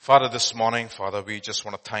Father, this morning, Father, we just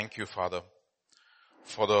want to thank you, Father,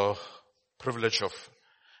 for the privilege of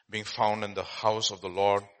being found in the house of the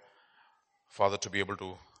Lord. Father, to be able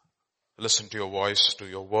to listen to your voice, to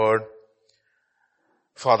your word.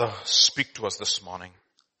 Father, speak to us this morning.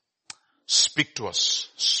 Speak to us,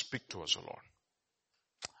 O Lord.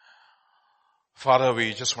 Father,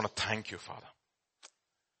 we just want to thank you, Father.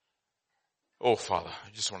 Oh, Father, I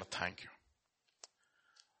just want to thank you.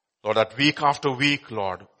 Lord, that week after week,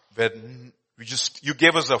 Lord, when you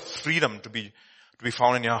gave us the freedom to be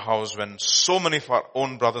found in your house when so many of our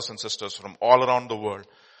own brothers and sisters from all around the world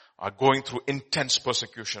are going through intense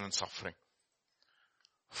persecution and suffering.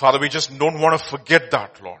 Father, we just don't want to forget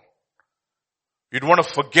that, Lord. We don't want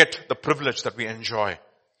to forget the privilege that we enjoy.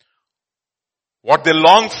 What they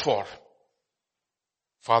long for,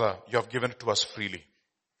 Father, you have given it to us freely.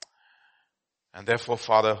 And therefore,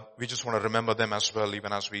 Father, we just want to remember them as well,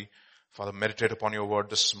 even as we, Father, meditate upon your word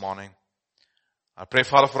this morning. I pray,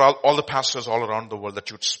 Father, for all the pastors all around the world that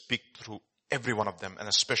you would speak through every one of them. And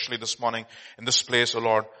especially this morning in this place, O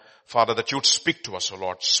Lord, Father, that you would speak to us, O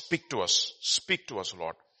Lord. Speak to us. Speak to us, O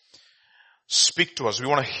Lord. Speak to us. We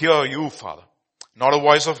want to hear you, Father. Not a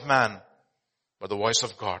voice of man, but the voice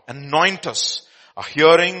of God. Anoint us, our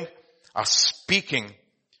hearing, our speaking,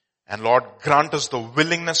 and Lord, grant us the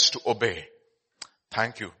willingness to obey.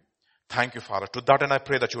 Thank you. Thank you, Father. To that end, I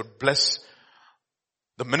pray that you would bless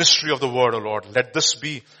the ministry of the word, O Lord. Let this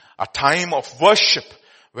be a time of worship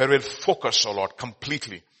where we'll focus, O Lord,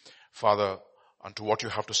 completely, Father, unto what you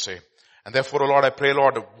have to say. And therefore, O Lord, I pray,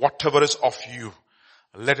 Lord, whatever is of you,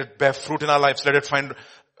 let it bear fruit in our lives. Let it find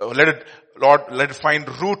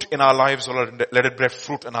root in our lives, O Lord. Let it bear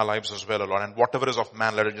fruit in our lives as well, O Lord. And whatever is of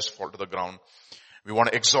man, let it just fall to the ground. We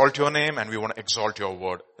want to exalt your name and we want to exalt your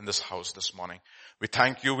word in this house this morning. We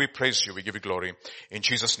thank you, we praise you, we give you glory. In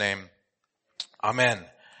Jesus' name, amen.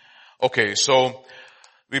 Okay, so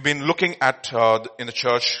we've been looking at, in the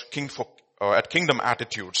church, at kingdom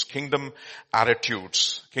attitudes. And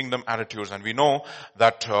we know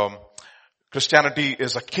that Christianity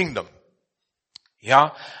is a kingdom.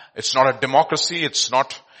 Yeah, it's not a democracy, it's a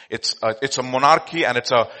monarchy, and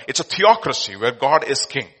it's a theocracy where God is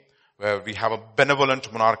king, where we have a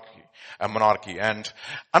benevolent monarchy. And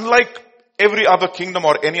unlike every other kingdom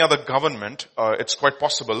or any other government, it's quite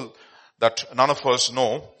possible that none of us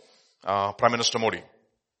know Prime Minister Modi.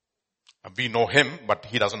 We know him, but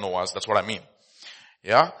he doesn't know us. That's what I mean.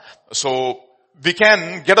 Yeah. So we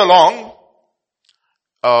can get along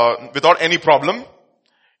without any problem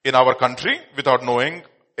in our country without knowing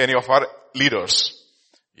any of our leaders.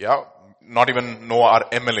 Yeah. Not even know our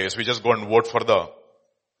MLAs. We just go and vote for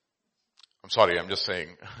I'm sorry, I'm just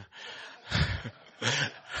saying.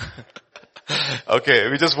 Okay,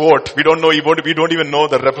 we just vote. We don't even know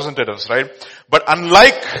the representatives, right? But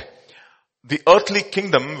unlike the earthly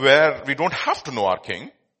kingdom where we don't have to know our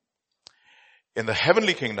king, in the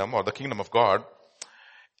heavenly kingdom or the kingdom of God,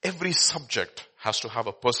 every subject has to have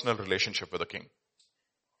a personal relationship with the king.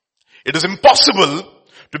 It is impossible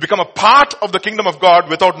to become a part of the kingdom of God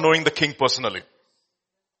without knowing the king personally.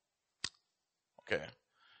 Okay.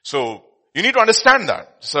 So, you need to understand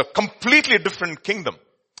that. It's a completely different kingdom.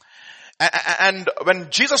 And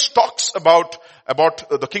when Jesus talks about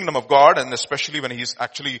the kingdom of God, and especially when he's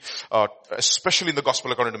especially in the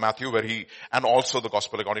gospel according to Matthew, and also the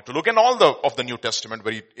gospel according to Luke, and all of the New Testament,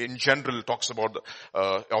 where he in general talks about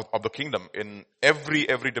of the kingdom in every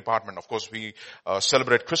department. Of course, we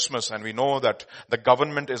celebrate Christmas, and we know that the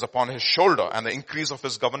government is upon his shoulder, and the increase of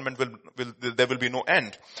his government there will be no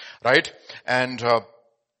end, right? And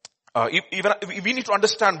even we need to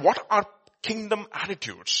understand what are kingdom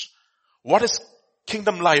attitudes. What is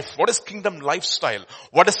kingdom life? What is kingdom lifestyle?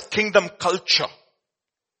 What is kingdom culture?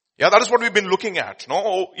 Yeah, that is what we've been looking at,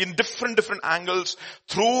 in different angles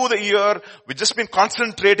through the year. We've just been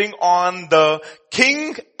concentrating on the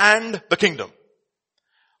king and the kingdom.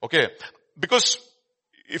 Okay. Because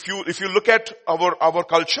if you look at our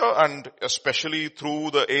culture, and especially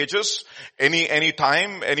through the ages, any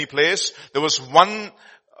time, any place, there was one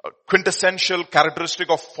quintessential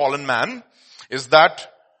characteristic of fallen man is that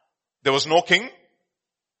there was no king,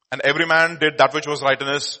 and every man did that which was right in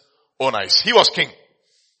his own eyes. He was king.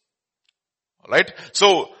 Alright?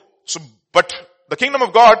 But the kingdom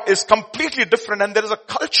of God is completely different, and there is a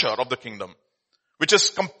culture of the kingdom, which is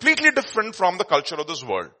completely different from the culture of this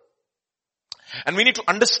world. And we need to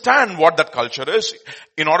understand what that culture is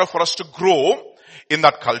in order for us to grow in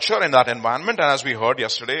that culture, in that environment. And as we heard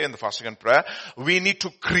yesterday in the fasting and prayer, we need to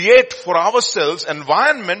create for ourselves an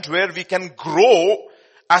environment where we can grow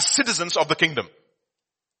as citizens of the kingdom.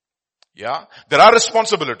 Yeah. There are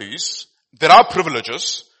responsibilities, there are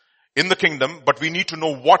privileges, in the kingdom, but we need to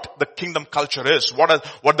know what the kingdom culture is,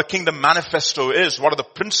 what the kingdom manifesto is, what are the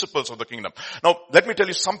principles of the kingdom. Now, let me tell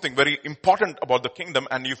you something very important about the kingdom,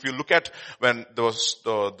 and if you look at when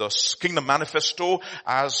the kingdom manifesto,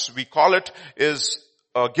 as we call it, is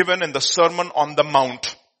given in the Sermon on the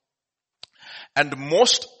Mount. And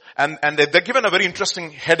they're given a very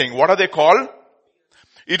interesting heading. What are they called?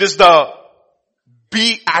 It is the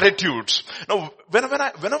Beatitudes. Now, whenever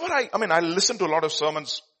I listen to a lot of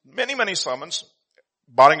sermons, many sermons,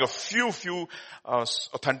 barring a few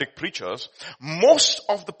authentic preachers, most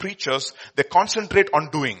of the preachers, they concentrate on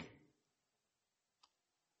doing.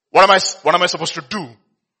 What am I supposed to do?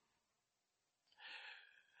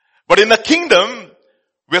 But in the kingdom,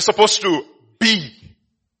 we're supposed to be.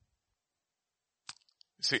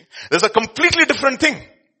 See, there's a completely different thing.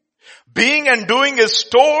 Being and doing is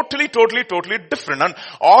totally different. And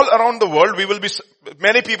all around the world,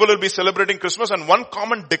 many people will be celebrating Christmas, and one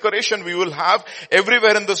common decoration we will have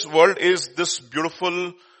everywhere in this world is this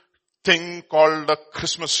beautiful thing called a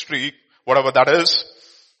Christmas tree, whatever that is.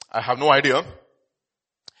 I have no idea.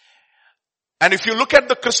 And if you look at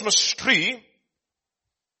the Christmas tree,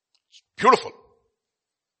 it's beautiful,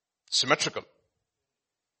 symmetrical.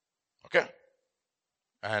 Okay?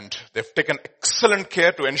 And they've taken excellent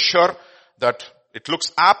care to ensure that it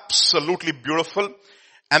looks absolutely beautiful.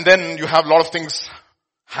 And then you have a lot of things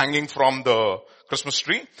hanging from the Christmas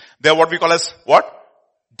tree. They're what we call as what?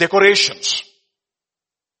 Decorations.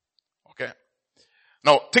 Okay.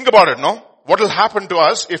 Now think about it, no? What will happen to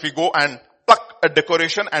us if we go and pluck a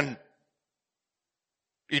decoration and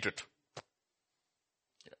eat it?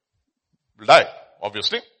 We'll die,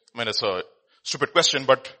 obviously. I mean, it's a stupid question,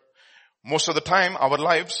 but most of the time, our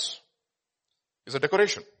lives is a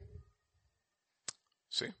decoration.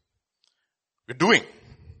 See? We're doing.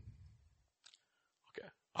 Okay.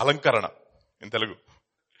 Alankarana in Telugu.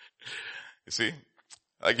 You see?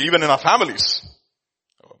 Like even in our families,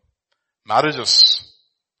 marriages,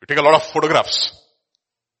 we take a lot of photographs.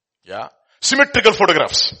 Yeah. Symmetrical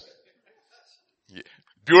photographs. Yeah.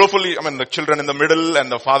 Beautifully, the children in the middle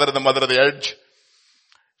and the father and the mother at the edge.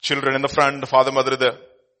 Children in the front, the father, mother at the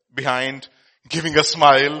behind, giving a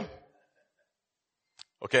smile.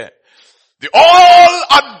 Okay. They all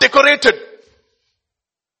are decorated.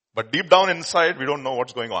 But deep down inside, we don't know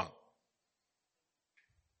what's going on.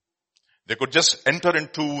 They could just enter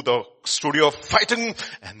into the studio fighting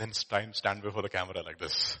and then stand before the camera like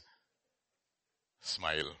this.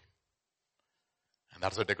 Smile. And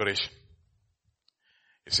that's the decoration.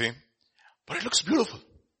 You see? But it looks beautiful.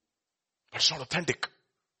 But it's not authentic.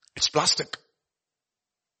 It's plastic.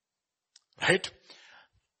 Right?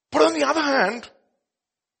 But on the other hand,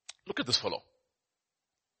 look at this fellow.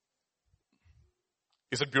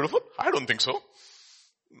 Is it beautiful? I don't think so.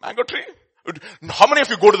 Mango tree? How many of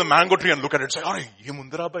you go to the mango tree and look at it and say, "Ye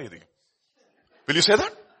mundara ba idi?" Will you say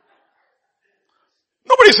that?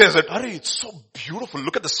 Nobody says it. It's so beautiful.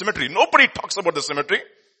 Look at the symmetry. Nobody talks about the symmetry.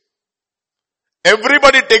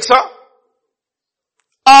 Everybody takes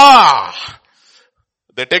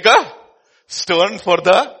they take a stone for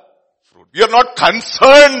the fruit. We are not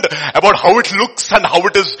concerned about how it looks and how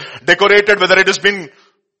it is decorated, whether it has been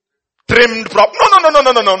trimmed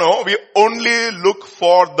No. We only look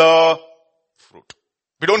for the fruit.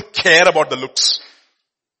 We don't care about the looks.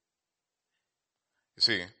 You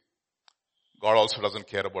see, God also doesn't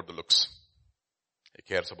care about the looks. He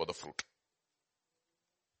cares about the fruit.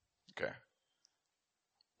 Okay.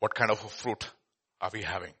 What kind of a fruit are we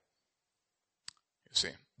having? You see,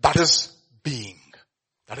 that is being.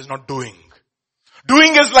 That is not doing.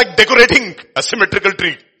 Doing is like decorating a symmetrical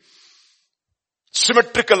tree.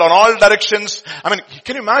 Symmetrical on all directions.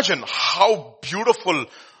 Can you imagine how beautiful,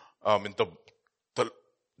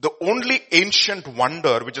 the only ancient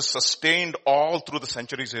wonder which is sustained all through the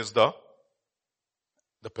centuries is the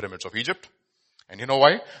pyramids of Egypt. And you know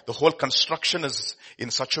why? The whole construction is in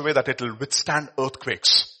such a way that it will withstand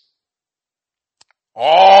earthquakes.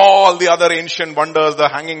 All the other ancient wonders, the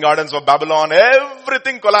Hanging Gardens of Babylon,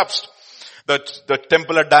 everything collapsed. The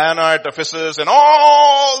temple at Diana at Ephesus and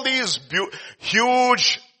all these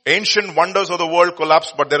huge ancient wonders of the world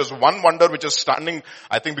collapsed. But there is one wonder which is standing,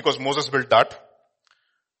 I think because Moses built that. He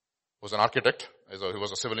was an architect. He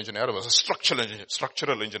was a civil engineer. He was a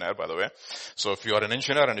structural engineer, by the way. So if you are an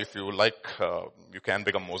engineer and if you like, you can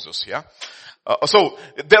become Moses, yeah? So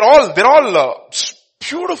they're all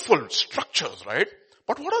beautiful structures, right?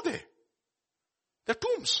 But what are they? They're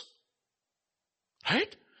tombs.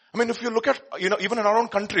 Right? If you look at, even in our own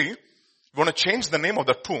country, we want to change the name of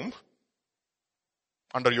the tomb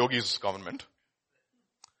under Yogi's government.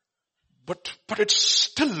 But it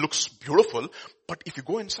still looks beautiful, But if you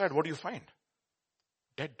go inside, what do you find?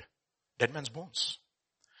 Dead. Dead man's bones.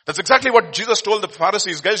 That's exactly what Jesus told the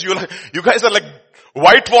Pharisees. Guys, you guys are like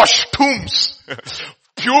whitewashed tombs.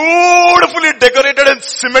 Beautifully decorated and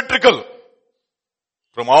symmetrical.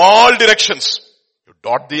 From all directions. You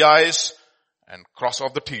dot the I's and cross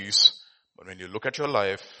off the T's. But when you look at your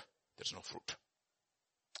life, there's no fruit.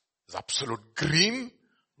 There's absolute green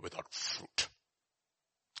without fruit.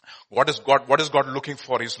 What is God looking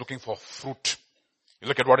for? He's looking for fruit. You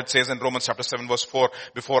look at what it says in Romans chapter 7 verse 4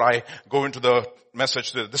 before I go into the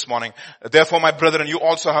message this morning. Therefore, my brethren, you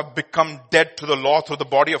also have become dead to the law through the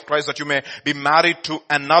body of Christ, that you may be married to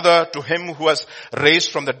another, to him who has raised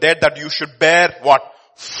from the dead, that you should bear what?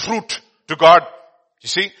 Fruit to God. You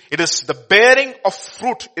see, it is the bearing of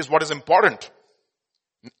fruit is what is important.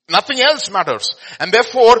 Nothing else matters. And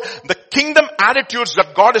therefore, the kingdom attitudes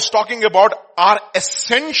that God is talking about are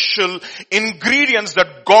essential ingredients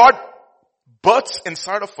that God births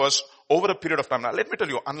inside of us over a period of time. Now let me tell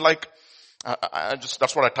you, unlike,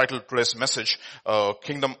 that's what I titled today's message,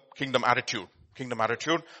 kingdom attitude. Kingdom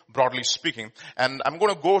attitude, broadly speaking. And I'm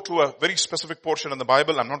going to go to a very specific portion in the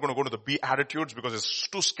Bible. I'm not going to go to the Beatitudes because it's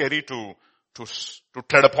too scary to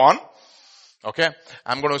tread upon. Okay.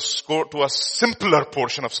 I'm going to go to a simpler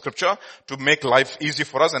portion of scripture to make life easy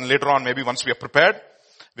for us. And later on, maybe once we are prepared,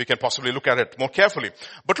 we can possibly look at it more carefully.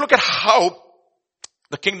 But look at how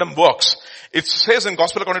the kingdom works. It says in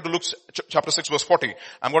Gospel according to Luke chapter 6 verse 40.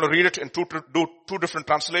 I'm going to read it in two different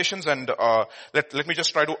translations, and let me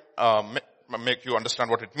just try to make you understand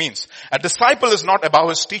what it means. A disciple is not above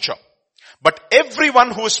his teacher, but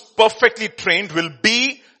everyone who is perfectly trained will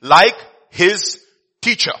be like his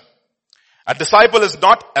teacher. A disciple is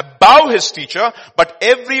not above his teacher, but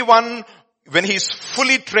everyone, when he's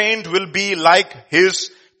fully trained, will be like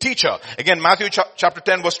his teacher. Again, Matthew chapter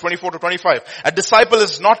 10 verse 24 to 25. A disciple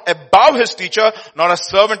is not above his teacher, nor a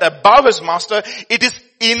servant above his master. It is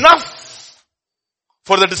enough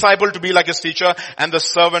for the disciple to be like his teacher and the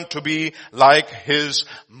servant to be like his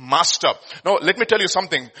master. Now, let me tell you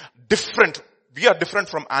something different. We are different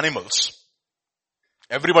from animals.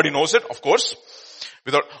 Everybody knows it, of course.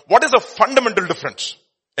 What is the fundamental difference?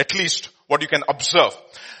 At least what you can observe.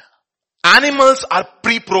 Animals are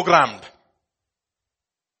pre-programmed.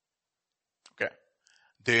 Okay.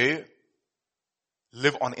 They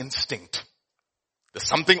live on instinct. There's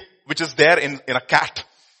something which is there in a cat.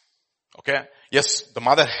 Okay. Yes, the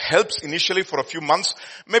mother helps initially for a few months.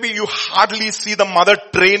 Maybe you hardly see the mother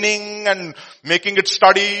training and making it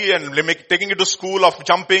study and taking it to school of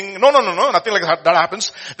jumping. No. Nothing like that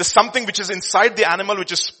happens. There's something which is inside the animal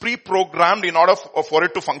which is pre-programmed in order for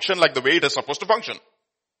it to function like the way it is supposed to function.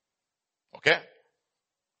 Okay.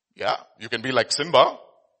 Yeah, you can be like Simba,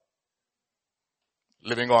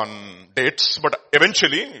 living on dates, but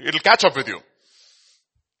eventually it'll catch up with you.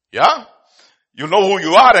 Yeah? You know who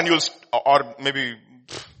you are, and or maybe,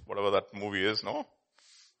 whatever that movie is, no?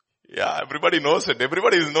 Yeah, everybody knows it.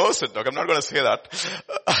 Everybody knows it. Okay, I'm not going to say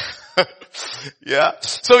that. Yeah.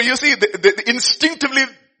 So you see, instinctively,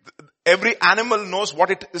 every animal knows what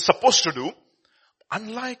it is supposed to do.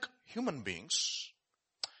 Unlike human beings,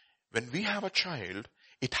 when we have a child,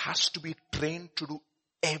 it has to be trained to do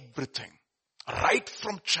everything. Right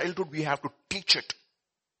from childhood, we have to teach it.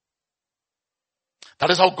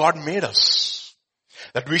 That is how God made us.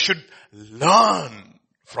 That we should learn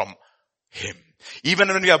from Him. Even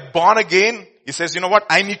when we are born again, He says, you know what?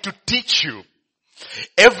 I need to teach you.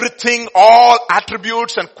 Everything, all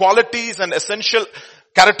attributes and qualities and essential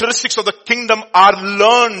characteristics of the kingdom are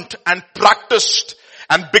learned and practiced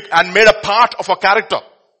and made a part of our character.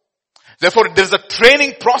 Therefore, there's a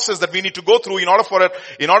training process that we need to go through in order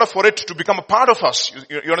for it to become a part of us.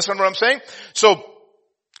 You understand what I'm saying? So,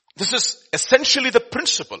 this is essentially the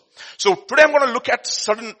principle. So today I'm going to look at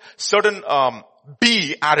certain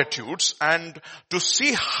B attitudes and to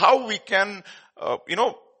see how we can,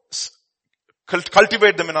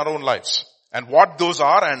 cultivate them in our own lives. And what those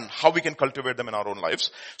are and how we can cultivate them in our own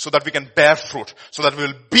lives so that we can bear fruit. So that we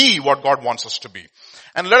will be what God wants us to be.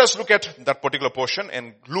 And let us look at that particular portion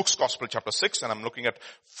in Luke's Gospel chapter 6. And I'm looking at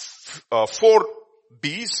 4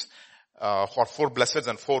 B's, or 4 blesseds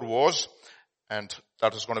and 4 woes. And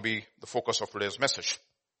that is going to be the focus of today's message.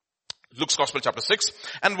 Luke's Gospel chapter 6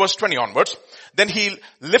 and verse 20 onwards. Then he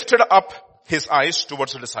lifted up his eyes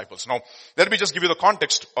towards the disciples. Now, let me just give you the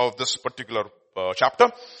context of this particular chapter.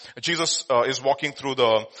 Jesus is walking through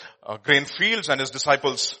the grain fields, and his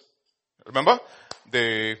disciples, remember,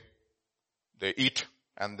 they eat,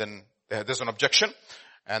 and then there's an objection.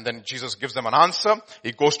 And then Jesus gives them an answer.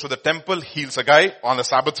 He goes to the temple, heals a guy on the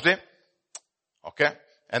Sabbath day. Okay.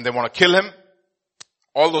 And they want to kill him.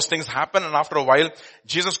 All those things happen, and after a while,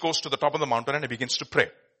 Jesus goes to the top of the mountain and he begins to pray.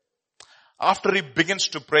 After he begins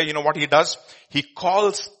to pray, you know what he does? He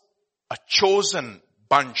calls a chosen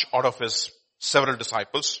bunch out of his several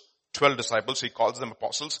disciples, 12 disciples, he calls them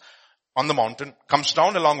apostles, on the mountain, comes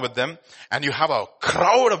down along with them, and you have a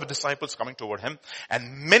crowd of disciples coming toward him,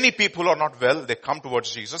 and many people are not well, they come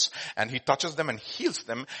towards Jesus, and he touches them and heals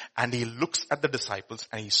them, and he looks at the disciples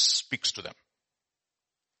and he speaks to them.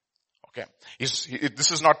 Okay.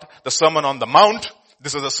 This is not the Sermon on the Mount,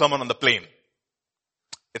 this is the Sermon on the Plain.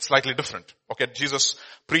 It's slightly different. Okay, Jesus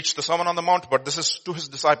preached the Sermon on the Mount, but this is to his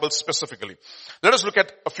disciples specifically. Let us look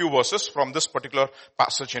at a few verses from this particular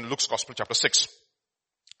passage in Luke's Gospel chapter 6.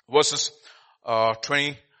 Verses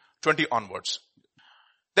 20 onwards.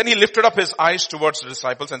 Then he lifted up his eyes towards the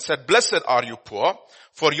disciples and said, "Blessed are you poor,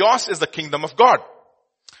 for yours is the kingdom of God.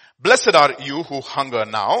 Blessed are you who hunger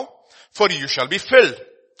now, for you shall be filled.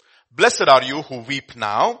 Blessed are you who weep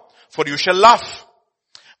now, for you shall laugh.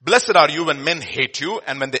 Blessed are you when men hate you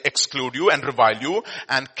and when they exclude you and revile you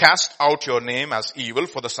and cast out your name as evil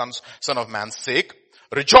for the Son of Man's sake.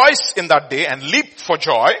 Rejoice in that day and leap for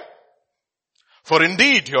joy. For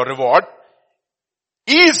indeed your reward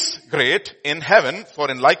is great in heaven, for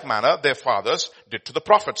in like manner their fathers did to the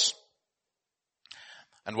prophets."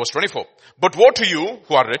 And verse 24. "But woe to you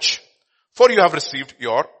who are rich, for you have received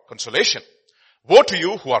your consolation. Woe to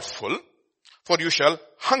you who are full, for you shall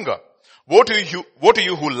hunger. Woe to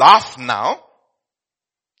you who laugh now."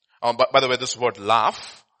 By the way, this word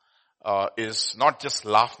laugh is not just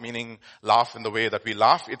laugh meaning laugh in the way that we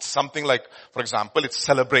laugh. It's something like, for example, it's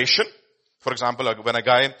celebration. For example, when a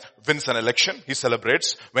guy wins an election, he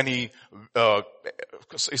celebrates. When he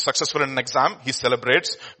is successful in an exam, he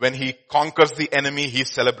celebrates. When he conquers the enemy, he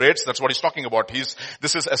celebrates. That's what he's talking about.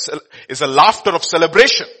 This is a laughter of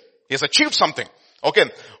celebration. He has achieved something.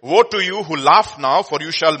 Okay. "Woe to you who laugh now, for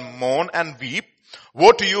you shall mourn and weep.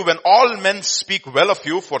 Woe to you when all men speak well of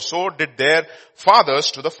you, for so did their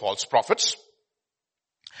fathers to the false prophets."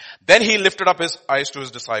 Then he lifted up his eyes to his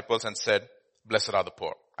disciples and said, "Blessed are the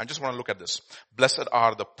poor." I just want to look at this. "Blessed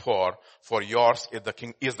are the poor, for yours is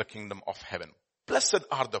the kingdom of heaven." Blessed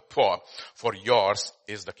are the poor, for yours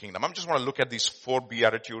is the kingdom. I just want to look at these 4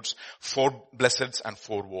 beatitudes, 4 blesseds and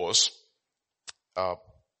 4 woes,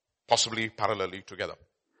 possibly parallelly together.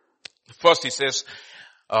 First he says,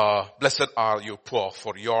 "Blessed are you poor,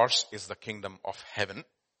 for yours is the kingdom of heaven."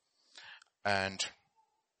 And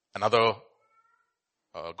another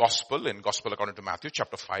gospel, in Gospel according to Matthew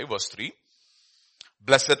chapter 5 verse 3.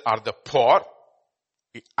 "Blessed are the poor,"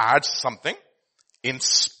 he adds something, "in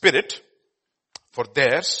spirit, for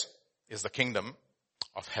theirs is the kingdom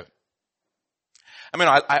of heaven." I mean,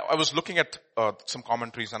 I was looking at some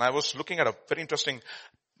commentaries, and I was looking at a very interesting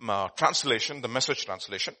translation, the Message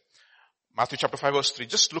translation. Matthew chapter 5 verse 3.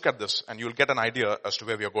 Just look at this and you'll get an idea as to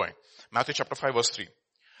where we are going. Matthew chapter 5 verse 3.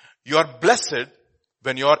 "You are blessed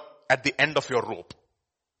when you are at the end of your rope.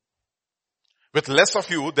 With less of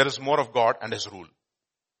you, there is more of God and His rule."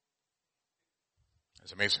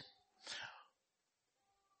 It's amazing.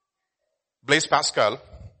 Blaise Pascal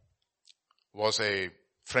was a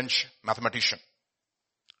French mathematician.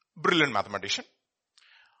 Brilliant mathematician.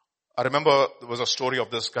 I remember there was a story of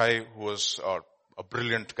this guy who was a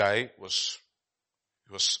brilliant guy. He was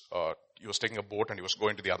taking a boat and he was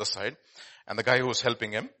going to the other side. And the guy who was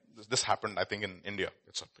helping him, this happened I think in India.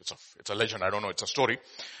 It's a legend. I don't know. It's a story.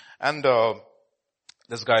 And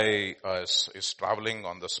this guy is traveling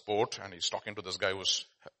on this boat and he's talking to this guy who's,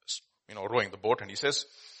 rowing the boat, and he says,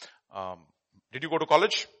 "Did you go to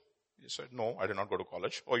college?" He said, "No, I did not go to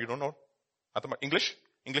college." "Oh, you don't know English?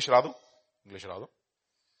 English radu? English radu.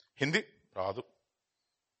 Hindi? Radu.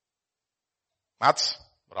 Maths?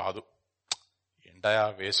 Radu.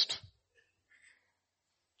 Entire waste."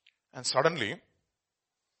 And suddenly,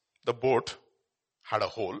 the boat had a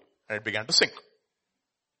hole and it began to sink.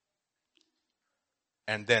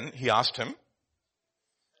 And then he asked him,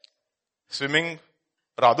 "Swimming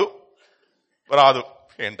radu?" "Radu."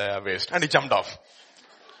 Entire waste. And he jumped off.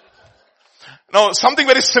 Now, something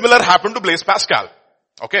very similar happened to Blaise Pascal.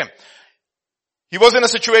 Okay. He was in a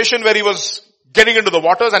situation where he was getting into the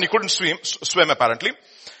waters and he couldn't swim apparently.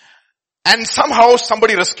 And somehow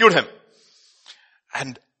somebody rescued him.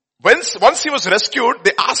 And once he was rescued,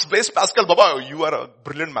 they asked Blaise Pascal, "Baba, you are a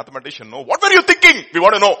brilliant mathematician. No? What were you thinking? We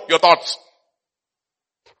want to know your thoughts.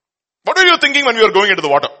 What were you thinking when we were going into the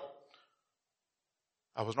water?"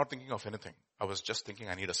 "I was not thinking of anything. I was just thinking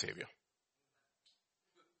I need a savior.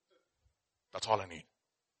 That's all I need."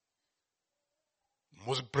 The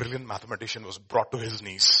most brilliant mathematician was brought to his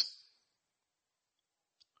knees.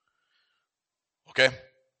 Okay?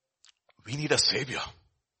 We need a savior.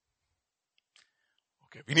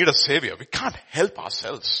 Okay, we need a savior. We can't help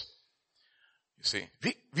ourselves. You see,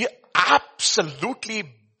 we are absolutely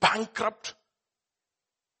bankrupt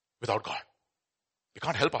without God. We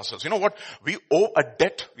can't help ourselves. You know what? We owe a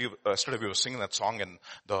debt. Yesterday we were singing that song in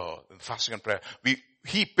the fasting and prayer.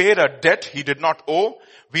 He paid a debt he did not owe.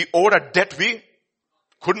 We owed a debt we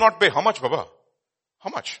could not pay. How much, Baba? How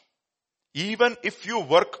much? Even if you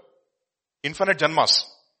work infinite janmas,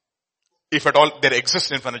 if at all there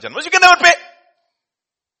exists infinite janmas, you can never pay.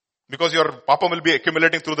 Because your papa will be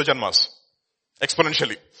accumulating through the janmas.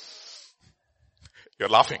 Exponentially. You're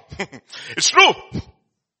laughing. It's true.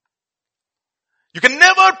 You can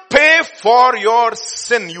never pay for your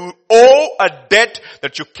sin. You owe a debt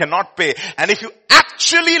that you cannot pay. And if you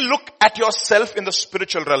actually look at yourself in the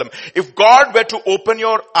spiritual realm, if God were to open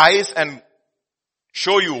your eyes and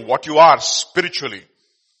show you what you are spiritually,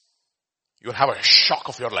 you'll have a shock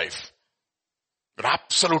of your life. You're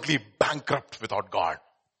absolutely bankrupt without God.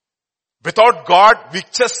 Without God, we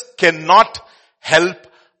just cannot help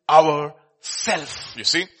ourselves. You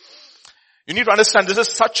see? You need to understand this is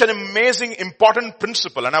such an amazing, important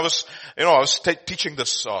principle. And I was teaching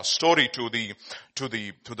this story to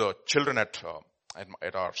the children at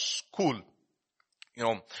our school. You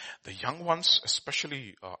know, the young ones,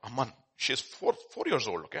 especially Aman. She is 4 years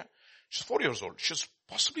old. Okay, she's 4 years old. She's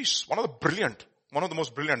possibly one of the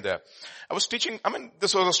most brilliant there. I was teaching.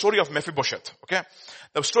 This was a story of Mephibosheth. Okay,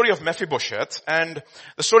 the story of Mephibosheth, and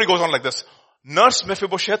the story goes on like this. Nurse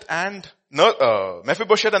Mephibosheth and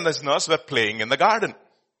his nurse were playing in the garden.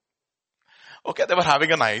 Okay, they were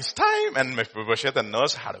having a nice time, and Mephibosheth and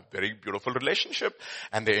nurse had a very beautiful relationship,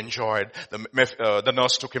 and they enjoyed. The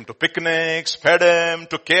nurse took him to picnics, fed him,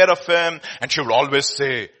 took care of him, and she would always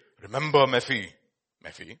say, "Remember,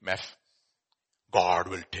 Meph, God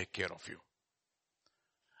will take care of you."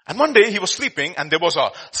 And one day he was sleeping, and there was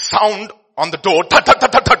a sound on the door, thud, thud,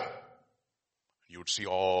 thud, thud, thud. You would see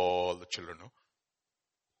all the children. No?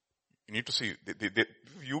 You need to see.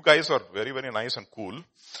 You guys are very, very nice and cool.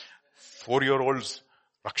 4-year-olds,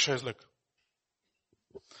 Raksha is like,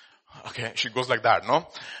 okay, she goes like that, no?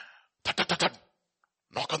 Thud, thud, thud, thud.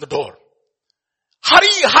 Knock on the door.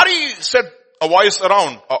 Hurry, hurry, said a voice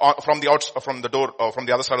around from the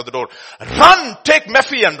other side of the door. Run, take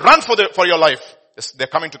Mephi and run for your life. They're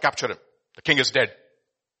coming to capture him. The king is dead.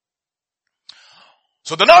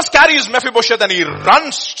 So the nurse carries Mephibosheth and he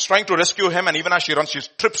runs trying to rescue him, and even as she runs, she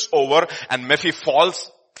trips over and Mephi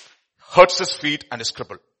falls, hurts his feet and is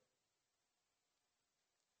crippled.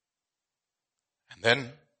 And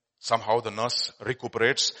then somehow the nurse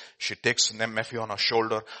recuperates. She takes Mephi on her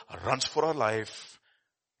shoulder, runs for her life,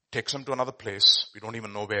 takes him to another place. We don't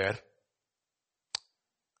even know where.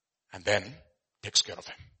 And then takes care of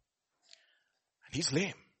him. And he's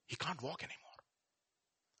lame. He can't walk anymore.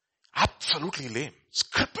 Absolutely lame. He's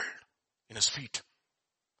crippled in his feet.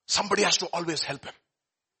 Somebody has to always help him.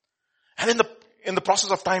 And in the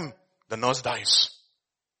process of time, the nurse dies.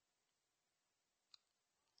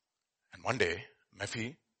 And one day,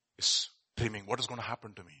 Mephi is dreaming, what is going to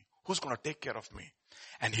happen to me? Who's going to take care of me?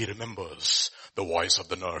 And he remembers the voice of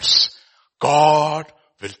the nurse. God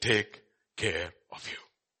will take care of you.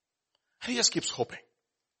 And he just keeps hoping.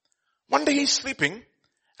 One day he's sleeping,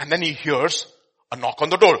 and then he hears a knock on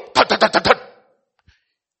the door. Thud, thud, thud, thud, thud.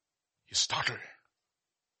 He's startled.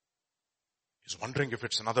 He's wondering if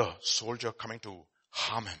it's another soldier coming to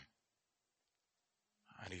harm him.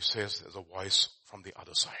 And he says there's a voice from the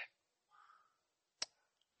other side.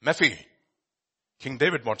 Mephi, King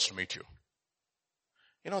David wants to meet you.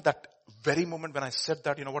 You know, that very moment when I said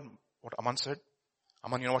that, you know what Aman said?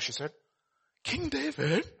 Aman, you know what she said? King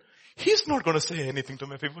David, he's not going to say anything to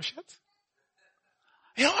Mephibosheth.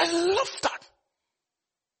 You know, I love that.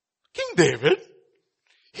 King David,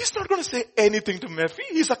 he's not going to say anything to Mephi.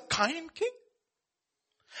 He's a kind king.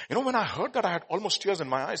 You know, when I heard that, I had almost tears in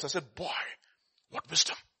my eyes. I said, boy, what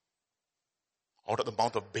wisdom. Out of the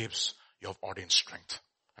mouth of babes, you have ordained strength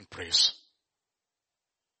and praise.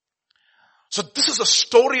 So this is a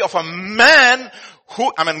story of a man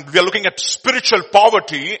who, we are looking at spiritual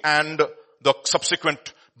poverty and the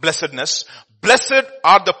subsequent blessedness. Blessed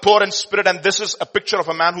are the poor in spirit, and this is a picture of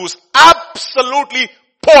a man who is absolutely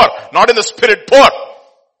poor, not in the spirit, poor.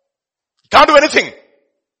 Can't do anything.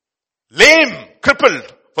 Lame,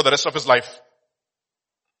 crippled for the rest of his life.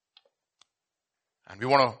 And we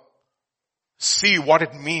want to see what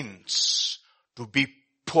it means to be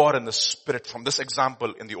poor in the Spirit from this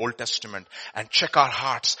example in the Old Testament and check our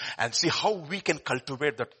hearts and see how we can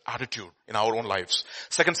cultivate that attitude in our own lives.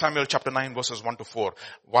 2 Samuel chapter 9 verses 1 to 4,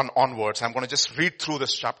 1 onwards. I'm going to just read through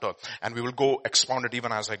this chapter and we will go expound it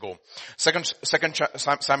even as I go. Second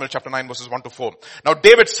Samuel chapter 9 verses 1 to 4. Now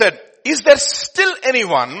David said, is there still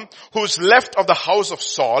anyone who is left of the house of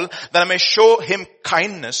Saul that I may show him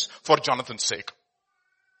kindness for Jonathan's sake?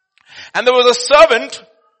 And there was a servant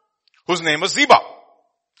whose name was Ziba.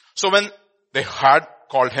 So when they had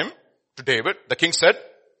called him to David, the king said,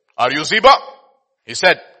 are you Ziba? He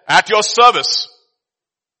said, at your service.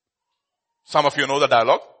 Some of you know the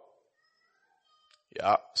dialogue.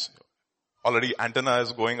 Yeah. Already antenna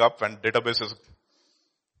is going up and database is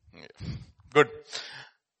good.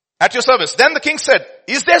 At your service. Then the king said,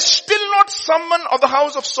 is there still not someone of the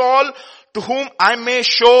house of Saul to whom I may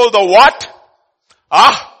show the what?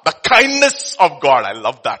 The kindness of God. I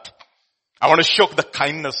love that. I want to show the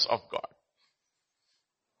kindness of God.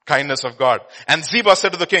 Kindness of God. And Ziba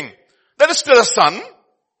said to the king, there is still a son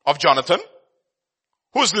of Jonathan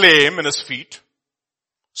who is lame in his feet.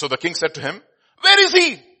 So the king said to him, where is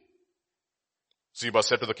he? Ziba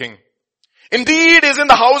said to the king, indeed is in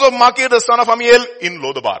the house of Makir, the son of Amiel in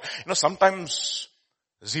Lodabar. Sometimes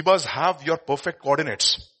Zibas have your perfect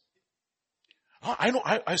coordinates. I know,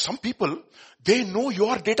 some people, they know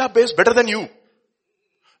your database better than you.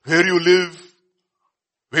 Where you live,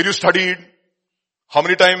 where you studied, how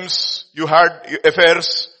many times you had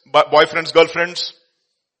affairs, boyfriends, girlfriends.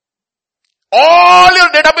 All your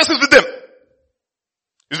database is with them.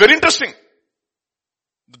 It's very interesting.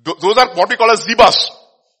 Those are what we call as Zibas.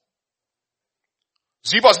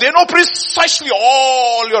 Zibas, they know precisely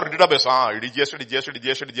all your database. All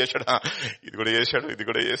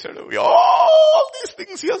these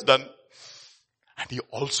things he has done. And he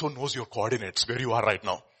also knows your coordinates, where you are right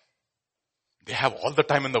now. They have all the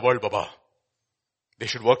time in the world, Baba. They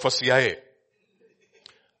should work for CIA.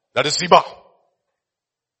 That is Ziba.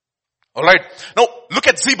 Alright. Now, look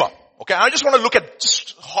at Ziba. Okay, I just want to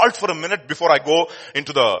just halt for a minute before I go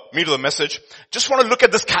into the meat of the message. Just want to look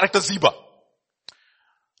at this character Ziba.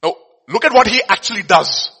 Now, look at what he actually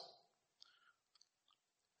does.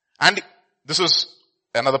 And this is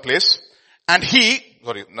another place. And 2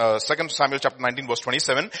 Samuel chapter 19 verse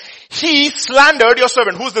 27, he slandered your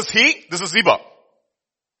servant. Who is this he? This is Ziba.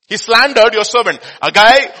 He slandered your servant. A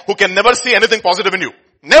guy who can never see anything positive in you.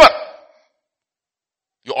 Never.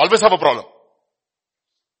 You always have a problem.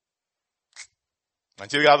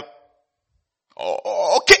 Okay.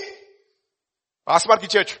 Asmar ki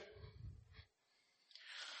church.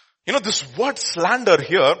 This word slander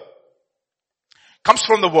here comes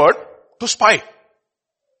from the word to spy.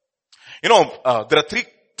 There are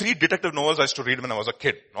three detective novels I used to read when I was a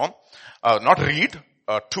kid. No? Not read.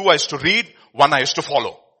 2 I used to read. 1 I used to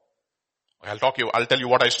follow. I'll tell you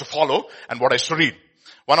what I used to follow and what I used to read.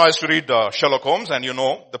 1 I used to read Sherlock Holmes, and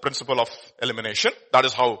the principle of elimination. That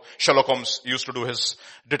is how Sherlock Holmes used to do his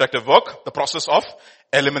detective work. The process of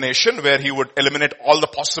elimination, where he would eliminate all the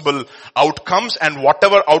possible outcomes, and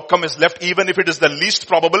whatever outcome is left, even if it is the least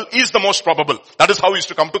probable, is the most probable. That is how he used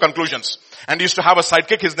to come to conclusions. And he used to have a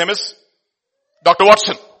sidekick. His name is Dr.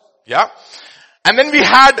 Watson. Yeah. And then we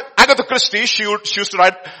had Agatha Christie. She used to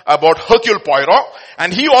write about Hercule Poirot.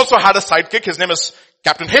 And he also had a sidekick. His name is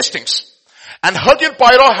Captain Hastings. And Hercule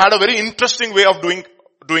Poirot had a very interesting way of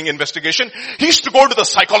doing investigation. He used to go to the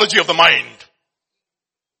psychology of the mind.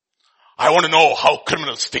 I want to know how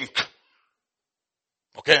criminals think.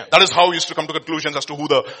 Okay. That is how he used to come to conclusions as to who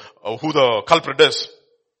the culprit is.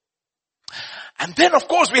 And then of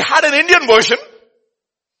course we had an Indian version,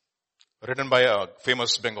 written by a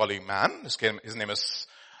famous Bengali man. His name is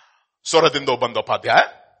Soradindo Bandyopadhyay.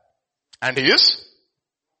 And he is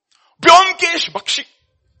Byomkesh Bakshi.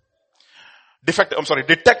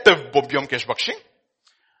 Detective Byomkesh Bakshi.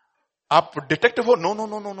 Aap detective ho?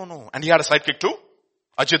 No. And he had a sidekick too.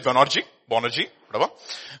 Ajit Banerjee, whatever.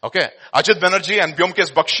 Okay. Ajit Banerjee and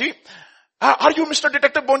Byomkesh Bakshi. Are you Mr.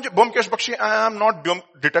 Detective Byomkesh Bakshi? I am not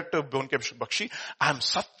Detective Byomkesh Bakshi. I am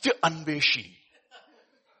Satya Anveshi.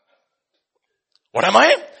 What am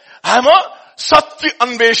I? I am a Satya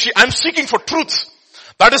Anveshi. I am seeking for truth.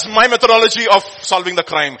 That is my methodology of solving the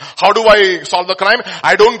crime. How do I solve the crime?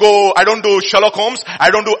 I don't do Sherlock Holmes.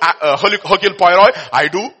 I don't do Hercule Poirot. I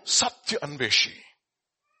do Satya Anveshi.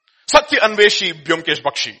 Satya Anveshi Byomkesh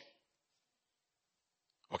Bakshi.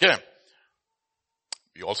 Okay.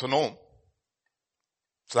 We also know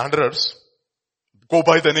slanderers go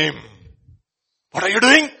by the name. What are you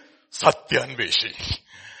doing? Satya Anveshi.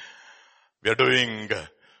 We are doing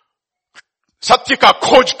सत्य का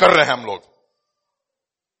खोज कर रहे हैं हम लोग.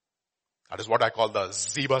 That is what I call the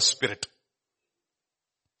Ziba spirit.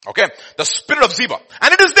 Okay? The spirit of Ziba.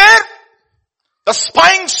 And it is there. The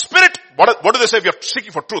spying spirit. What do they say? We are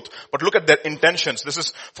seeking for truth. But look at their intentions. This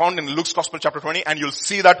is found in Luke's Gospel chapter 20, and you'll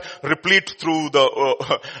see that replete through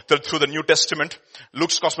the New Testament.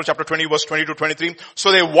 Luke's Gospel chapter 20 verse 20 to 23.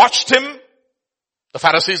 So they watched him, the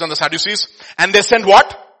Pharisees and the Sadducees, and they sent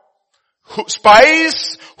what?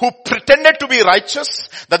 Spies who pretended to be righteous,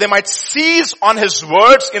 that they might seize on his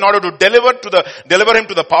words in order to deliver him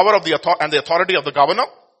to the power of the authority of the governor.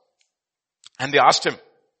 And they asked him,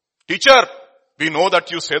 Teacher, we know that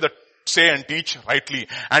you say and teach rightly,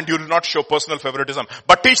 and you do not show personal favoritism,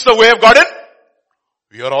 but teach the way of God in.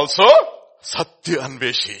 We are also Satya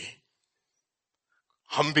Anveshi.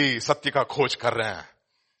 Hum bhi Satya ka khoj kar rahe hain.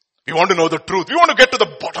 We want to know the truth. We want to get to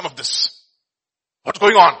the bottom of this. What's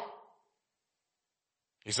going on?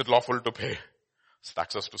 Is it lawful to pay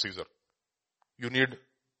taxes to Caesar? You need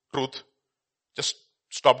truth. Just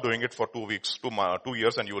stop doing it for 2 weeks, 2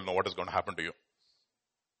 years, and you will know what is going to happen to you.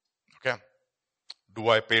 Okay. Do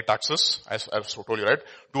I pay taxes? I've told you,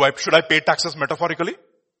 right? Should I pay taxes metaphorically?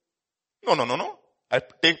 No. I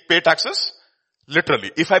pay taxes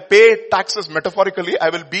literally. If I pay taxes metaphorically, I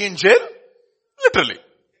will be in jail literally.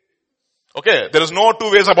 Okay. There is no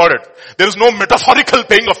two ways about it. There is no metaphorical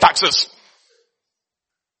paying of taxes.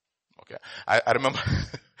 Okay. I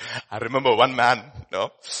remember one man,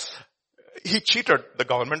 he cheated the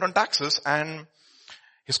government on taxes, and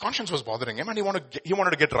his conscience was bothering him, and he wanted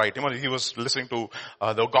to get right. He was listening to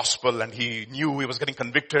the gospel, and he knew he was getting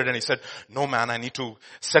convicted, and he said, no man, I need to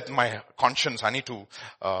set my conscience. I need to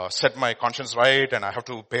set my conscience right, and I have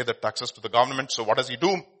to pay the taxes to the government. So what does he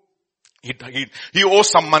do? He owes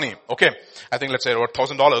some money. Okay. I think let's say about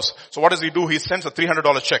 $1,000. So what does he do? He sends a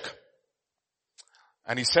 $300 check.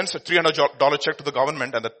 And he sends a $300 check to the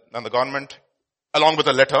government, and the government, along with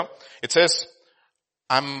a letter, it says,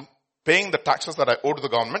 I'm paying the taxes that I owe to the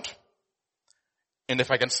government, and if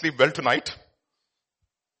I can sleep well tonight,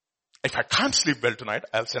 if I can't sleep well tonight,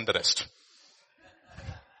 I'll send the rest.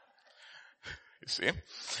 You see?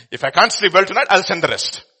 If I can't sleep well tonight, I'll send the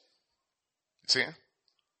rest. You see?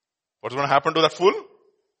 What's going to happen to that fool?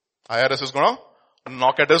 IRS is going to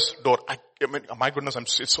knock at his door. I mean, my goodness,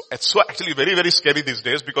 it's so actually very, very scary these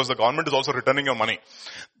days, because the government is also returning your money.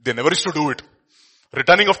 They never used to do it.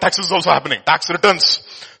 Returning of taxes is also happening. Tax returns.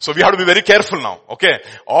 So we have to be very careful now. Okay.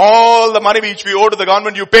 All the money which we owe to the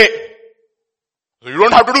government, you pay. So you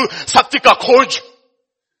don't have to do Satya ka khoj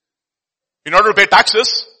in order to pay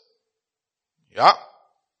taxes. Yeah.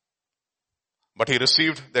 But he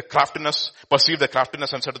perceived their craftiness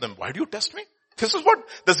and said to them, why do you test me? This is what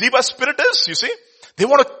the Ziba spirit is, you see. They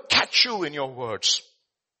want to catch you in your words.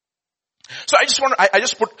 So I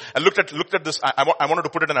looked at this, I wanted to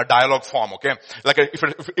put it in a dialogue form, okay? Like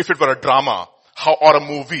if it were a drama, or a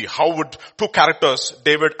movie, how would two characters,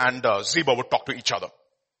 David and Ziba, would talk to each other?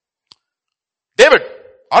 David,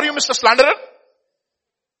 are you Mr. Slanderer?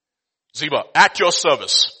 Ziba, at your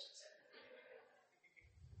service.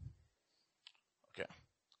 Okay.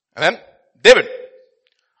 And then, David,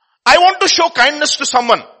 I want to show kindness to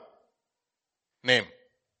someone. Name.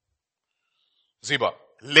 Ziba.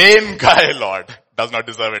 Lame guy, Lord. Does not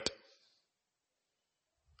deserve it.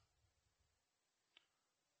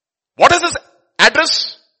 What is his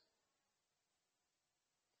address?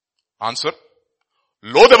 Answer.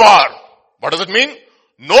 Lodebar. What does it mean?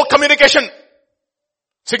 No communication.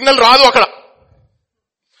 Signal raadu akkada.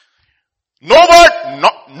 No word.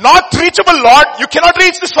 Not reachable, Lord. You cannot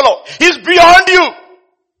reach this fellow. He's beyond you.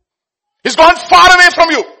 He's gone far away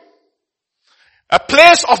from you. A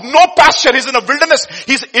place of no pasture. He's in a wilderness.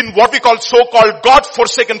 He's in what we call so-called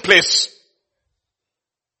God-forsaken place.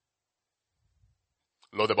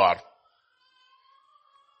 Lodebar.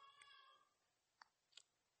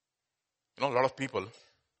 You know, a lot of people,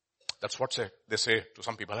 that's what they say to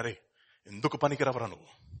some people, Hare, induku panikira nu.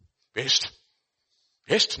 Waste.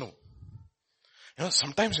 No. You know,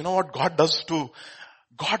 sometimes, you know what God does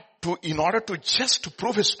in order to just to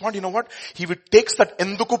prove his point, you know what? He takes that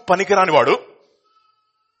enduku panikira ani vadu,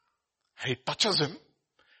 he touches him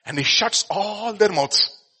and he shuts all their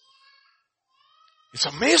mouths. It's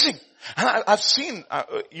amazing. And I've seen,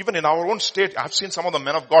 even in our own state, I've seen some of the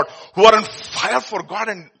men of God who are on fire for God,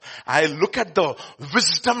 and I look at the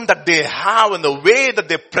wisdom that they have and the way that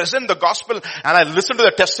they present the gospel, and I listen to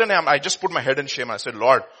the testimony, and I just put my head in shame. I said,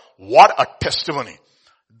 Lord, what a testimony.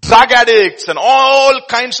 Drug addicts and all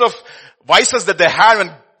kinds of vices that they had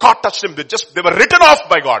when God touched them, they were written off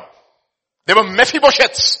by God. They were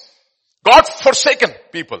Mephibosheths. God-forsaken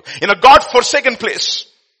people in a God-forsaken place.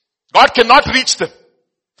 God cannot reach them.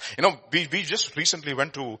 You know, we just recently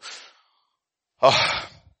went to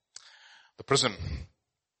The prison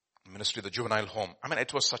ministry, the juvenile home. I mean,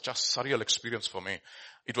 it was such a surreal experience for me.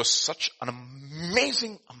 It was such an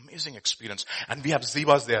amazing, amazing experience. And we have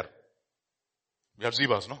zebas there. We have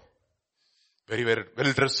zebas, no? Very, very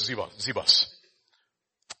well-dressed zebas.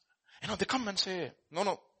 They come and say,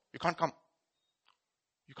 no, you can't come.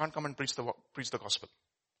 You can't come and preach the gospel.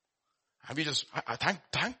 And we just, I thank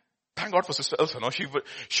God for Sister Elsa. No,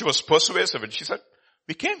 she was persuasive and she said,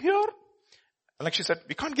 we came here. And like she said,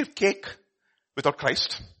 we can't give cake without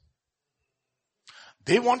Christ.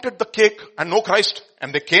 They wanted the cake and no Christ.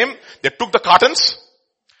 And they came, they took the cartons,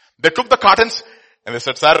 and they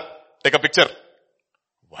said, sir, take a picture.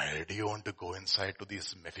 Why do you want to go inside to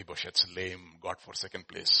these Mephibosheth's lame, God-forsaken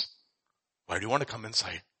place? Why do you want to come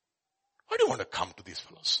inside? Why do you want to come to these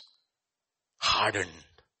fellows? Hardened.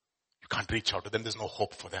 You can't reach out to them. There's no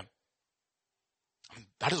hope for them. I mean,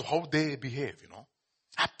 that is how they behave,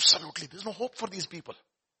 Absolutely. There's no hope for these people.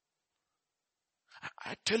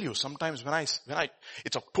 I tell you, sometimes when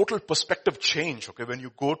it's a total perspective change, okay, when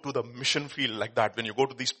you go to the mission field like that, when you go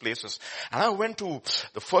to these places. And I went to,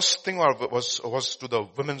 the first thing was to the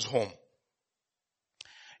women's home.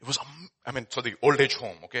 It was, the old age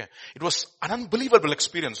home, okay. It was an unbelievable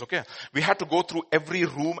experience, okay. We had to go through every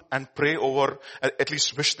room and pray over, at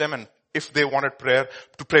least wish them, and if they wanted prayer,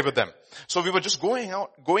 to pray with them. So we were just going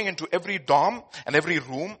into every dorm and every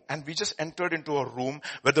room, and we just entered into a room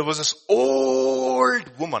where there was this old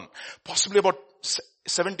woman, possibly about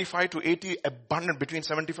 75 to 80, abandoned, between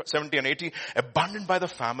 70 and 80, abandoned by the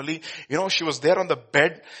family. She was there on the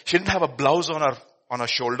bed. She didn't have a blouse on her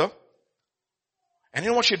shoulder. And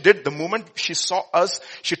you know what she did? The moment she saw us,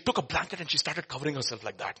 she took a blanket and she started covering herself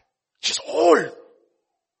like that. She's old.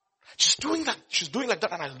 She's doing like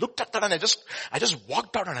that. And I looked at that and I just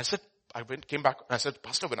walked out and came back and I said,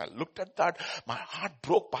 Pastor, when I looked at that, my heart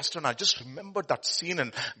broke, Pastor, and I just remembered that scene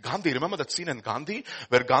in Gandhi. Remember that scene in Gandhi?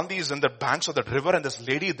 Where Gandhi is in the banks of that river and this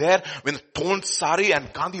lady there with a torn sari,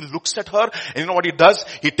 and Gandhi looks at her, and you know what he does?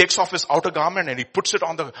 He takes off his outer garment and he puts it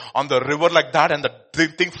on the river like that, and the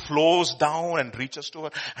thing flows down and reaches to her.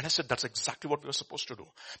 And I said, that's exactly what we are supposed to do.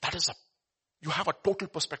 You have a total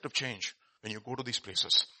perspective change when you go to these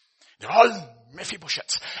places. They're all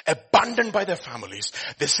Mephibosheths, abandoned by their families.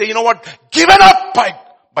 They say, you know what? Given up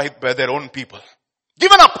by their own people.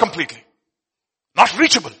 Given up completely. Not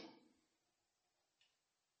reachable.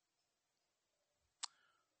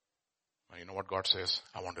 You know what God says?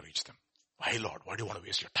 I want to reach them. Why, Lord? Why do you want to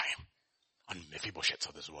waste your time on Mephibosheths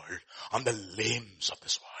of this world? On the lames of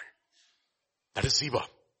this world? That is Ziba.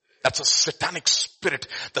 That's a satanic spirit.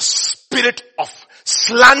 The spirit of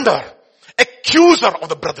slander. Accuser of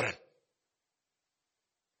the brethren.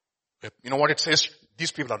 You know what it says?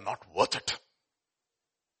 These people are not worth it.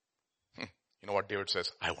 You know what David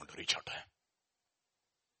says? I want to reach out to him.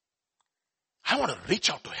 I want to reach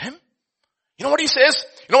out to him. You know what he says?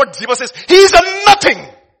 You know what Ziba says? He's a nothing.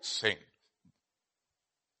 Saying,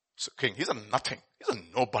 so king, he's a nothing. He's a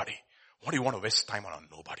nobody. What do you want to waste time on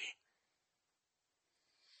a nobody?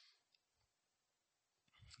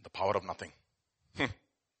 The power of nothing.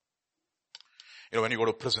 When you go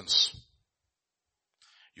to prisons,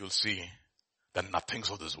 you'll see the nothings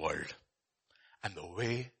of this world and the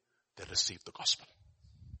way they receive the gospel.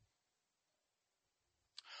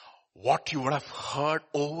 What you would have heard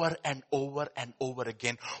over and over and over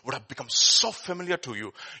again would have become so familiar to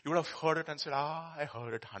you. You would have heard it and said, I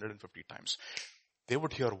heard it 150 times. They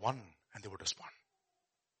would hear one and they would respond.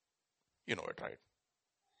 You know it, right?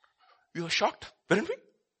 We were shocked, weren't we?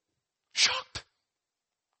 Shocked.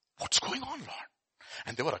 What's going on, Lord?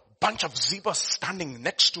 And there were a bunch of zebras standing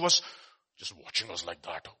next to us, just watching us like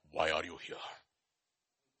that. Why are you here?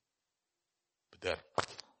 But there.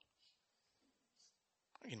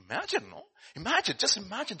 Imagine, no? Just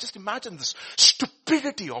imagine this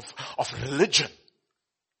stupidity of religion.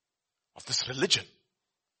 Of this religion.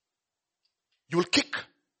 You will kick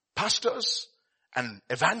pastors and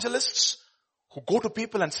evangelists who go to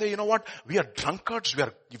people and say, you know what, we are drunkards, we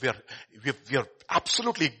are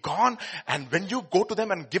absolutely gone. And when you go to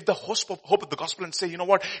them and give the hope of the gospel and say, you know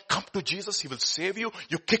what, come to Jesus, he will save you,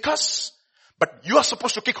 you kick us. But you are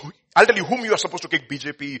supposed to kick, I'll tell you whom you are supposed to kick: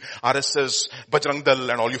 BJP, RSS, Bajrang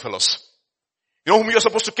Dal, and all you fellows. You know whom you are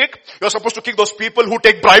supposed to kick? You are supposed to kick those people who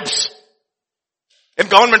take bribes in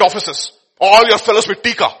government offices. All your fellows with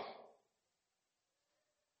Tika.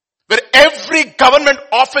 Where every government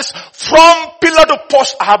office from pillar to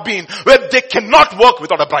post I have been, where they cannot work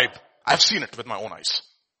without a bribe. I've seen it with my own eyes.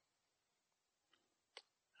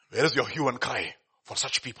 Where is your hue and cry for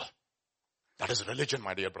such people? That is religion,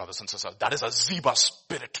 my dear brothers and sisters. That is a Ziba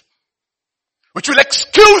spirit, which will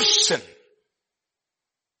excuse sin.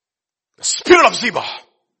 The spirit of Ziba,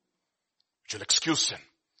 which will excuse sin.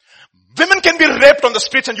 Women can be raped on the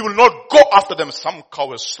streets and you will not go after them. Some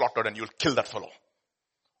cow is slaughtered and you will kill that fellow.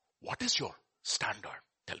 What is your standard?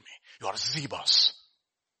 Tell me. You are Zebas.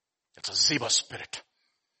 It's a Zeba spirit.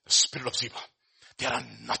 The spirit of Ziba. They are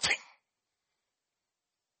nothing.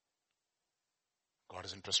 God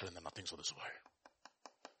is interested in the nothings of this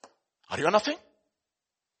world. Are you a nothing?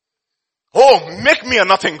 Oh, make me a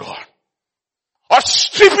nothing, God. Or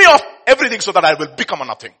strip me of everything so that I will become a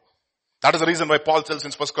nothing. That is the reason why Paul tells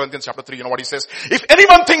in 1 Corinthians chapter 3, you know what he says? If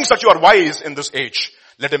anyone thinks that you are wise in this age,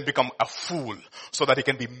 let him become a fool so that he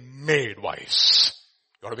can be made wise.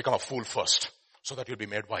 You ought to become a fool first so that you'll be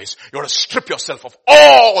made wise. You ought to strip yourself of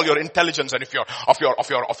all your intelligence and of your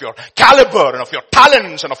caliber and of your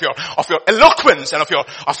talents and of your eloquence and of your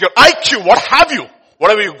IQ, what have you,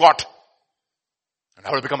 whatever you got. And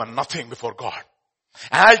I will become a nothing before God.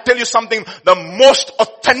 And I'll tell you something, the most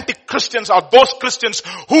authentic Christians are those Christians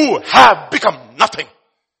who have become nothing.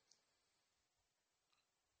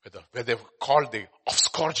 Where they've called the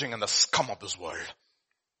offscourging and the scum of this world.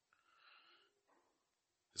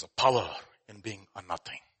 There's a power in being a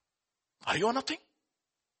nothing. Are you a nothing?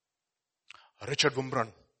 Richard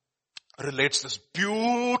Wurmbrand relates this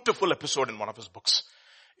beautiful episode in one of his books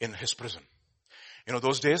in his prison. You know,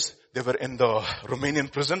 those days, they were in the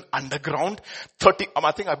Romanian prison, underground,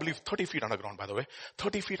 I believe 30 feet underground, by the way.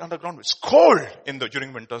 30 feet underground. It's cold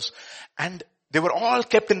during winters. And they were all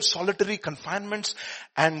kept in solitary confinements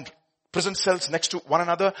and prison cells next to one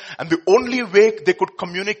another. And the only way they could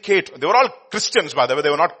communicate, they were all Christians, by the way.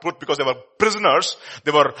 They were not put because they were prisoners.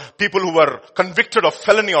 They were people who were convicted of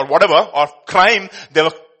felony or whatever, or crime. They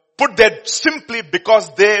were put there simply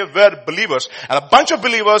because they were believers. And a bunch of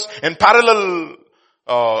believers in parallel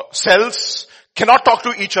cells cannot talk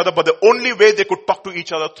to each other, but the only way they could talk to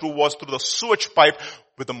each other was through the sewage pipe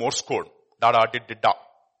with the Morse code. Da da did da.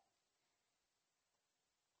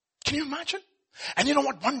 Can you imagine? And you know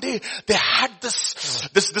what? One day they had this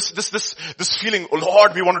feeling, oh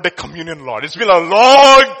Lord, we want to take communion, Lord. It's been a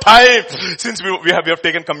long time since we have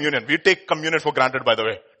taken communion. We take communion for granted, by the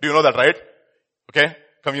way. Do you know that, right? Okay?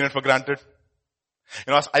 Communion for granted.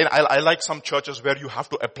 You know, I like some churches where you have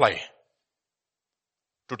to apply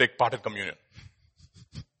to take part in communion.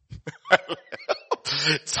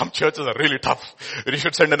 Some churches are really tough. You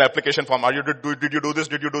should send an application form. Did you do this?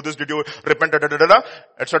 Did you do this? Did you repent?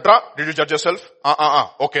 Etc. Did you judge yourself?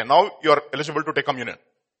 Okay, now you are eligible to take communion.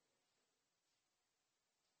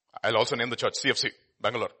 I'll also name the church, CFC,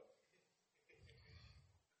 Bangalore.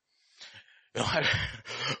 You know,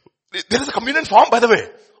 there is a communion form, by the way,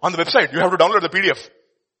 on the website. You have to download the PDF.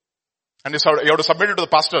 And you have to submit it to the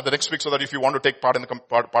pastor the next week so that if you want to take part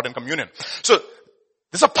in communion. So,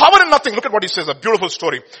 there's a power in nothing. Look at what he says, a beautiful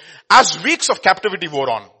story. As weeks of captivity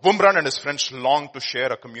wore on, Wurmbrand and his friends longed to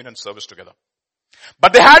share a communion service together.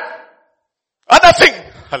 But they had nothing.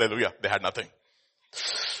 Hallelujah. They had nothing.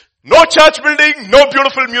 No church building, no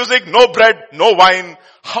beautiful music, no bread, no wine.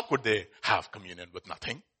 How could they have communion with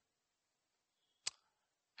nothing?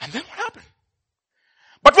 And then what happened?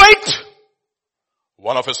 But wait!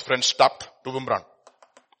 One of his friends stopped to Wurmbrand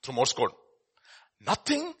through Morse code.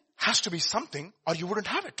 Nothing has to be something or you wouldn't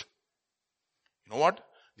have it. You know what?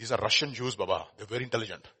 These are Russian Jews, Baba. They're very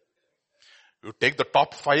intelligent. You take the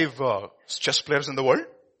top 5 chess players in the world.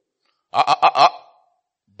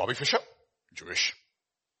 Bobby Fischer, Jewish.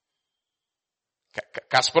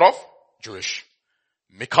 Kasparov, Jewish.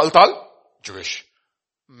 Mikhail Tal, Jewish.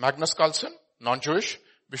 Magnus Carlsen, non-Jewish.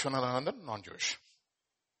 Vishwanath Anand, non-Jewish.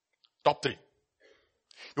 Top 3.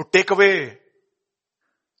 You take away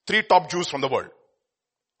 3 top Jews from the world.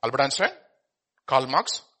 Albert Einstein, Karl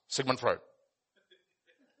Marx, Sigmund Freud.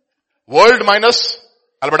 World minus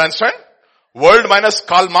Albert Einstein, world minus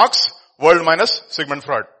Karl Marx, world minus Sigmund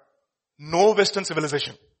Freud. No Western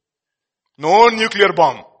civilization. No nuclear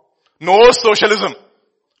bomb. No socialism.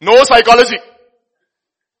 No psychology.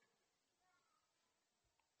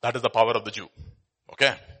 That is the power of the Jew.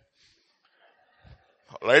 Okay?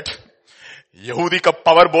 Alright? Yehudi ka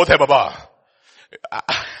power both hai, Baba.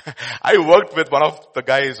 I worked with one of the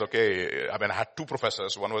guys, okay, I had 2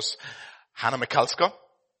 professors. One was Hannah Michalska.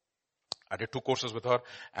 I did 2 courses with her.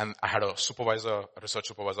 And I had a research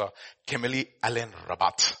supervisor, Kemily Allen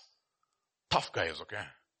Rabat. Tough guys, okay?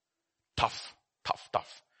 Tough.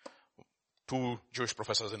 2 Jewish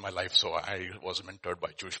professors in my life, so I was mentored by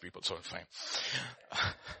Jewish people, so it's fine.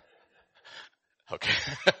 Okay.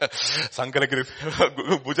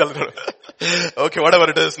 Okay, whatever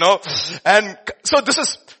it is, no? And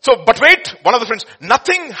but wait, one of the friends,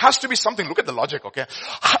 nothing has to be something. Look at the logic, okay?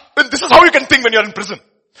 This is how you can think when you're in prison.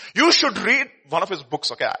 You should read one of his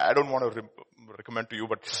books. Okay, I don't want to recommend to you,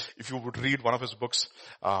 but if you would read one of his books,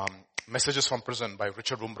 Messages from Prison by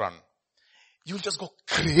Richard Wurmbrand, you'll just go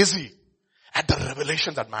crazy at the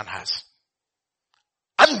revelation that man has.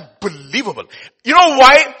 Unbelievable. You know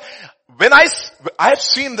why? When I've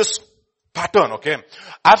seen this pattern, okay?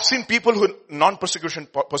 I've seen people who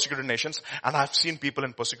persecuted nations, and I've seen people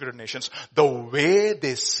in persecuted nations. The way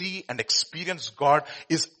they see and experience God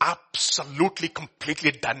is absolutely,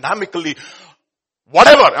 completely, dynamically,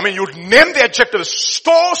 whatever. I mean, you name the adjective, is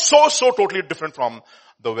so totally different from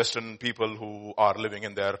the Western people who are living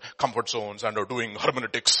in their comfort zones and are doing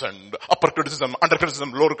hermeneutics and upper criticism, under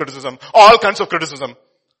criticism, lower criticism, all kinds of criticism.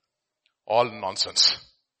 All nonsense.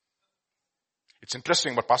 It's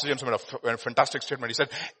interesting, but Pastor James made a fantastic statement. He said,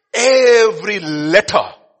 every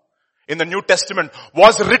letter in the New Testament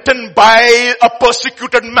was written by a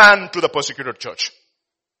persecuted man to the persecuted church.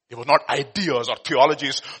 It was not ideas or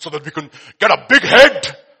theologies so that we can get a big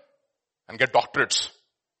head and get doctorates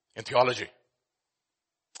in theology.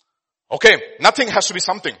 Okay, nothing has to be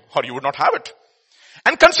something or you would not have it.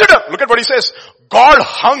 And consider, look at what he says. God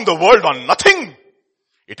hung the world on nothing.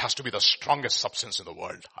 It has to be the strongest substance in the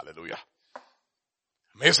world. Hallelujah.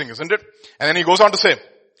 Amazing, isn't it? And then he goes on to say,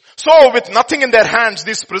 so with nothing in their hands,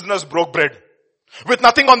 these prisoners broke bread. With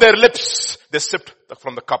nothing on their lips, they sipped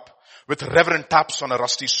from the cup. With reverent taps on a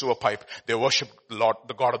rusty sewer pipe, they worshiped the Lord,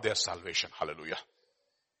 the God of their salvation. Hallelujah.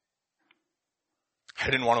 I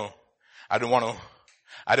didn't want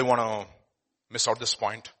to miss out this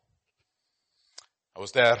point. I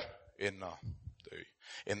was there in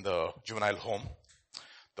the juvenile home.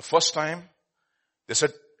 The first time, they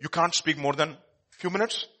said, you can't speak more than few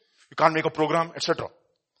minutes. You can't make a program, etc.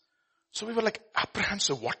 So we were like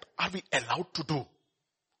apprehensive. What are we allowed to do?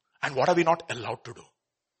 And what are we not allowed to do?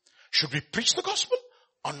 Should we preach the gospel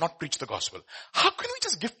or not preach the gospel? How can we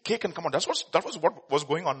just give cake and come on? That was what was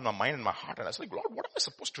going on in my mind and my heart. And I was like, Lord, what am I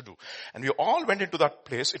supposed to do? And we all went into that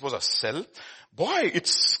place. It was a cell. Boy,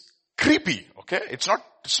 it's creepy. Okay. It's not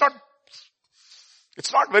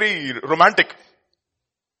very romantic.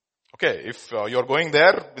 Okay. If you're going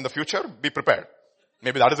there in the future, be prepared.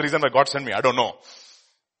 Maybe that is the reason why God sent me. I don't know.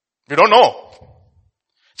 We don't know.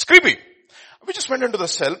 It's creepy. We just went into the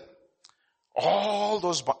cell. All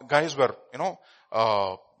those guys were,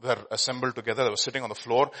 were assembled together. They were sitting on the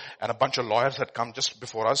floor, and a bunch of lawyers had come just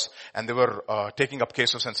before us, and they were taking up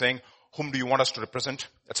cases and saying, whom do you want us to represent,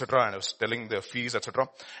 etc. And I was telling their fees, etc.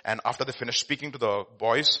 And after they finished speaking to the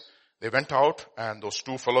boys, they went out, and those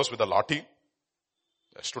two fellows with the lathi,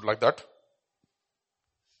 they stood like that.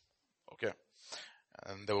 Okay.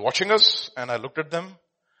 And they were watching us, and I looked at them.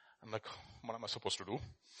 I'm like, what am I supposed to do?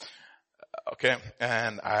 Okay.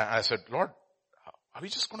 And I said, Lord, are we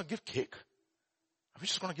just going to give cake? Are we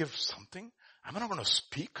just going to give something? Am I not going to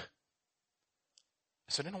speak? I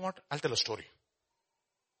said, you know what? I'll tell a story.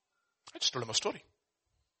 I just told him a story.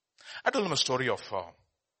 I told him a story of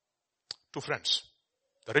two friends,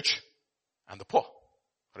 the rich and the poor.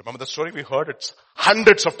 Remember the story? We heard it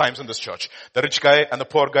hundreds of times in this church. The rich guy and the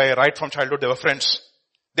poor guy, right from childhood, they were friends.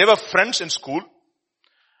 They were friends in school.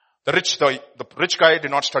 The rich guy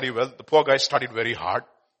did not study well. The poor guy studied very hard.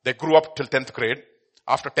 They grew up till 10th grade.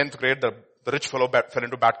 After 10th grade, the rich fellow fell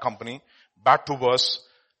into bad company, bad to worse,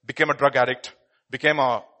 became a drug addict, became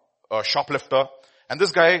a shoplifter. And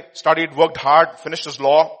this guy studied, worked hard, finished his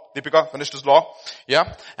law. Deepika finished his law.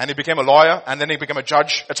 Yeah. And he became a lawyer, and then he became a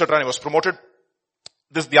judge, etc. And he was promoted.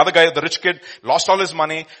 The other guy, the rich kid, lost all his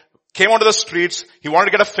money, came onto the streets. He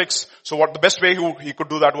wanted to get a fix. So the best way he could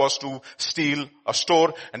do that was to steal a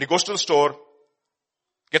store. And he goes to the store,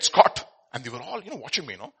 gets caught. And they were all, watching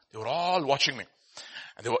me, They were all watching me.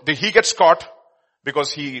 And he gets caught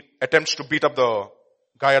because he attempts to beat up the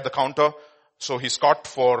guy at the counter. So he's caught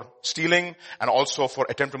for stealing and also for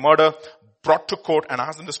attempt to murder, brought to court, and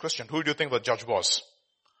asked them this question: who do you think the judge was?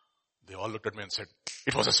 They all looked at me and said,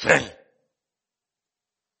 it was his friend.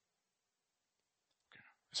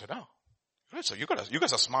 I said, right, so you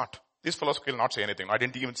guys are smart. These fellows will not say anything. I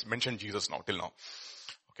didn't even mention Jesus till now.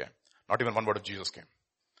 Okay. Not even one word of Jesus came.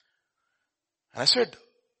 And I said,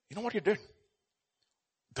 you know what you did?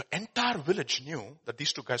 The entire village knew that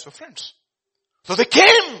these two guys were friends. So they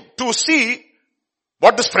came to see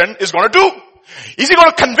what this friend is going to do. Is he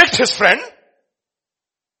going to convict his friend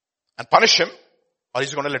and punish him, or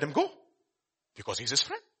is he going to let him go? Because he's his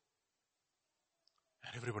friend.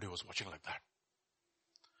 And everybody was watching like that.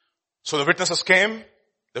 So the witnesses came.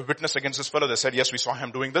 They witnessed against this fellow. They said, yes, we saw him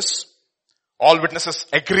doing this. All witnesses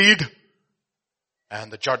agreed. And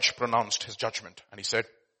the judge pronounced his judgment. And he said,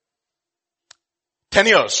 10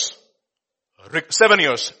 years, 7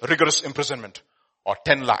 years, rigorous imprisonment. or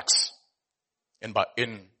 10 lakhs in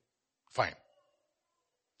fine.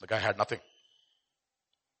 The guy had nothing.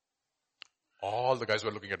 All the guys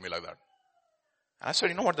were looking at me like that. And I said,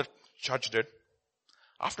 you know what the judge did?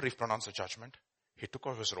 After he pronounced the judgment, he took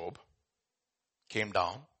off his robe, came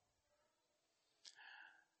down,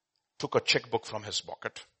 took a checkbook from his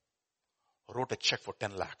pocket, wrote a check for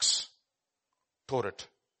 10 lakhs, tore it,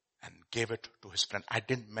 and gave it to his friend. I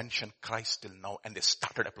didn't mention Christ till now, and they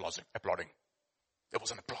started applauding. There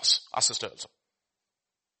was an applause. Our sister also.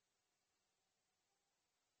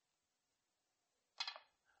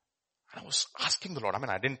 And I was asking the Lord.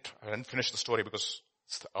 I didn't finish the story because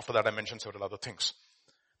after that I mentioned several other things.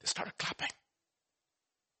 They started clapping.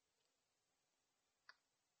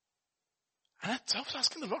 And I was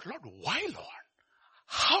asking the Lord, why, Lord?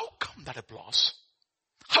 How come that applause?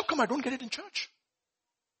 How come I don't get it in church?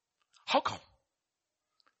 How come?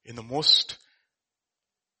 In the most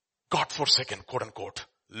God-forsaken, quote unquote,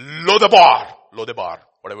 Lodebar,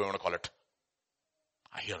 whatever you want to call it,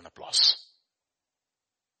 I hear an applause.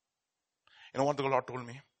 You know what the Lord told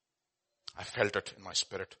me? I felt it in my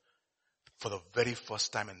spirit. For the very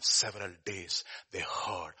first time in several days, they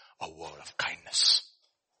heard a word of kindness.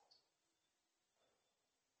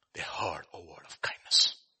 They heard a word of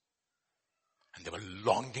kindness. And they were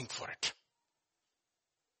longing for it.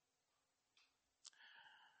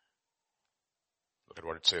 Look at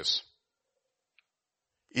what it says.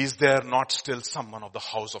 Is there not still someone of the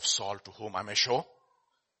house of Saul to whom I may show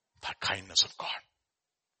the kindness of God?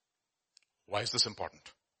 Why is this important?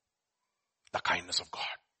 The kindness of God.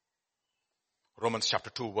 Romans chapter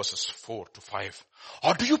 2 verses 4 to 5.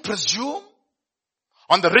 Or do you presume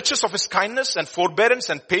on the riches of his kindness and forbearance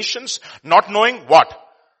and patience, not knowing what?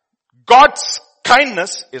 God's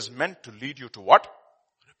kindness is meant to lead you to what?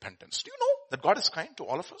 Repentance. Do you know that God is kind to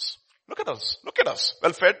all of us? Look at us. Look at us.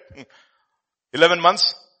 Well fed. 11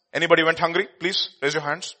 months. Anybody went hungry? Please raise your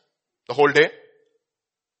hands. The whole day.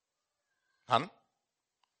 None.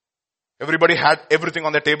 Everybody had everything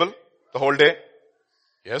on their table the whole day.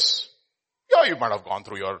 Yes. Yeah, you might have gone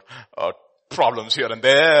through your problems here and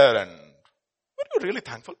there. And were you really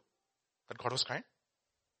thankful that God was kind?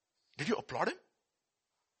 Did you applaud him?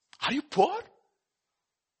 Are you poor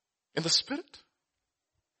in the spirit?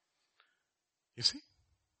 You see?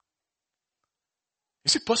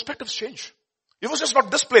 Perspectives change. It was just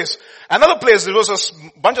not this place. Another place, it was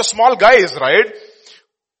a bunch of small guys, right?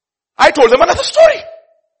 I told them another story.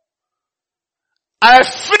 I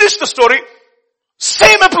finished the story,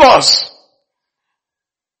 same applause.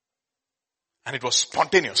 And it was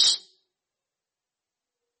spontaneous.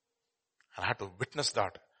 And I had to witness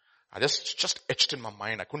that. I just etched in my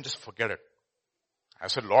mind. I couldn't just forget it. I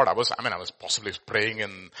said, Lord, I was possibly praying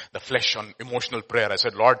in the flesh on emotional prayer. I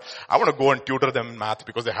said, Lord, I want to go and tutor them in math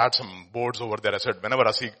because they had some boards over there. I said, whenever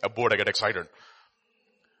I see a board, I get excited.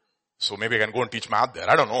 So maybe I can go and teach math there.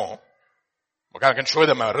 I don't know. Okay, I can show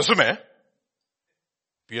them a resume.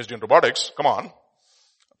 PhD in robotics. Come on.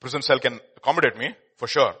 Prison cell can accommodate me for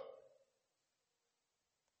sure.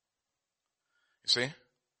 You see?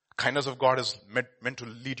 Kindness of God is meant to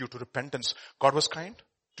lead you to repentance. God was kind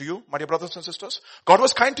to you, my dear brothers and sisters. God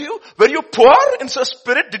was kind to you. Were you poor in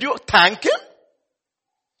spirit? Did you thank him?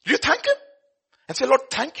 Did you thank him? And say, Lord,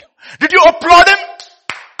 thank you. Did you applaud him?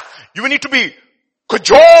 You need to be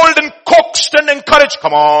cajoled and coaxed and encouraged.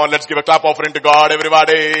 Come on, let's give a clap offering to God,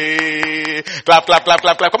 everybody. Clap, clap, clap,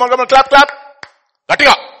 clap, clap. Come on, clap, clap.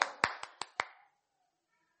 Gatiga.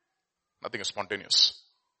 Nothing is spontaneous.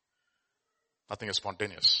 Nothing is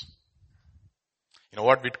spontaneous. You know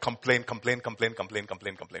what? We'd complain. Grumble.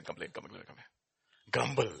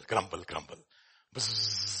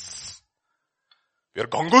 Bzzz. We are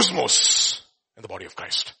gongusmos in the body of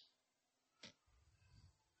Christ.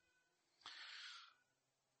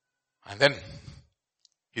 And then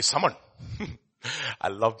he's summoned. I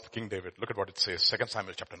love King David. Look at what it says. 2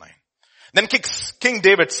 Samuel chapter 9. Then King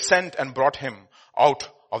David sent and brought him out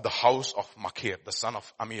of the house of Machir, the son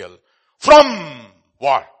of Amiel, from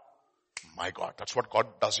what? My God. That's what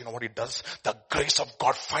God does. You know what he does? The grace of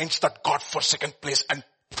God finds that God-forsaken place and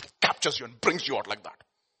captures you and brings you out like that.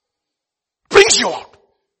 Brings you out.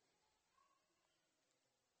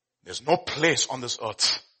 There's no place on this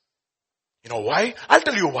earth. You know why? I'll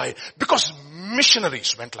tell you why. Because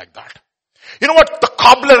missionaries went like that. You know what the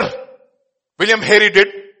cobbler William Carey did?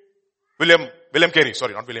 William Carey.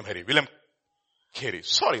 Sorry, not William Carey. William Carey.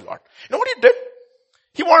 Sorry, Lord. You know what he did?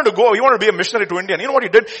 He wanted to be a missionary to India. And you know what he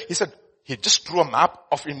did? He said, he just drew a map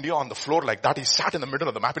of India on the floor like that. He sat in the middle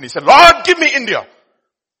of the map and he said, Lord, give me India.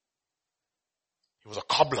 He was a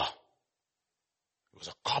cobbler. was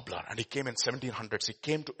a cobbler and he came in 1700s. He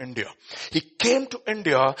came to India. He came to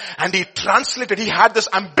India and he translated, he had this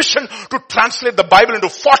ambition to translate the Bible into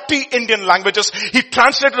 40 Indian languages. He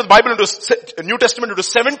translated the Bible into New Testament into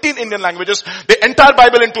 17 Indian languages. The entire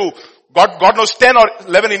Bible into God knows 10 or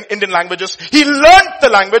 11 in Indian languages. He learned the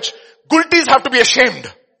language. Gultis have to be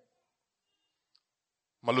ashamed.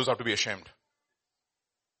 Mallus have to be ashamed.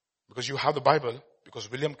 Because you have the Bible, because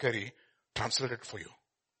William Carey translated it for you.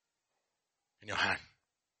 In your hand.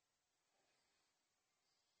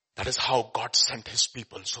 That is how God sent his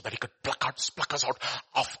people so that he could pluck us out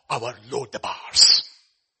of our Lodebars.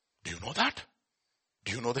 Do you know that?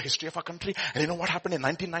 Do you know the history of our country? And you know what happened in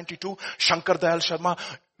 1992? Shankar Dayal Sharma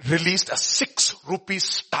released a 6 rupee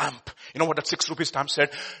stamp. You know what that 6 rupee stamp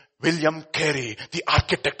said? William Carey, the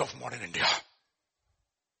architect of modern India.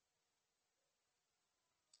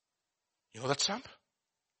 You know that stamp?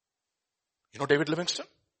 You know David Livingstone?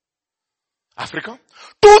 Africa?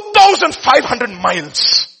 2,500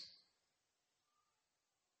 miles.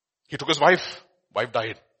 He took his wife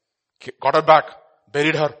died. Got her back,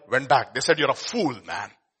 buried her, went back. They said, you're a fool,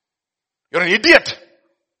 man. You're an idiot.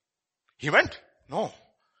 He went, no.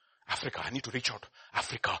 Africa, I need to reach out.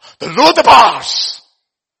 Africa. The Lodebars.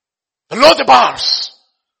 The Lodebars.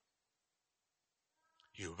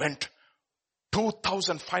 He went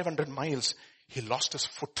 2,500 miles. He lost his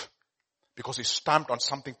foot because he stamped on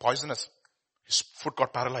something poisonous. His foot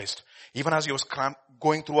got paralyzed. Even as he was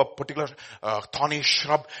going through a particular thorny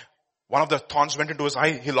shrub, one of the thorns went into his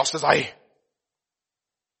eye. He lost his eye.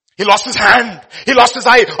 He lost his hand. He lost his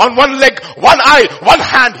eye. On one leg, one eye, one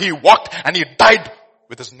hand. He walked and he died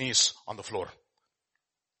with his knees on the floor.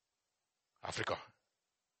 Africa.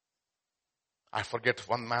 I forget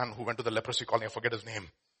one man who went to the leprosy colony. I forget his name.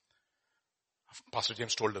 Pastor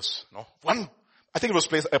James told us. No, I think it was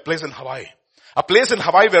a place in Hawaii. A place in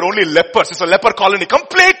Hawaii where only lepers. It's a leper colony.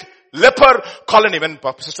 Complete leper colony. When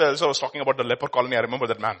Sister Elsa was talking about the leper colony, I remember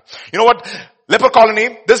that man. You know what? Leper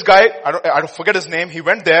colony, this guy, I forget his name, he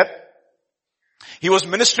went there. He was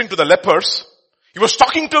ministering to the lepers. He was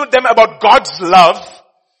talking to them about God's love.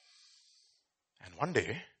 And one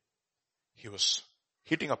day, he was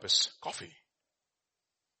heating up his coffee.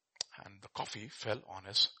 And the coffee fell on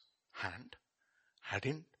his hand.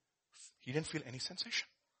 He didn't feel any sensation.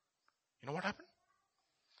 You know what happened?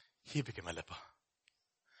 He became a leper.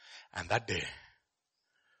 And that day,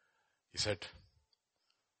 he said,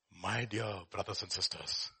 my dear brothers and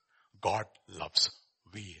sisters, God loves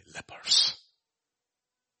we lepers.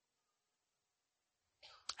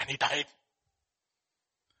 And he died.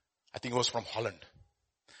 I think he was from Holland.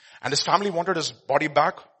 And his family wanted his body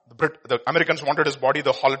back. The Americans wanted his body.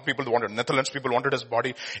 The Holland people wanted, Netherlands people wanted his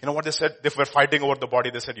body. You know what they said? They were fighting over the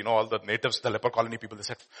body. They said, all the natives, the leper colony people, they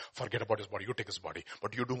said, forget about his body. You take his body.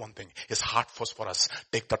 But you do one thing. His heart was for us.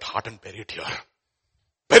 Take that heart and bury it here.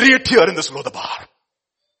 Bury it here in this Lodabar.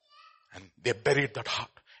 And they buried that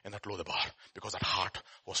heart in that Lodabar. Because that heart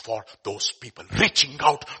was for those people reaching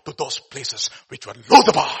out to those places which were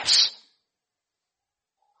Lodabars.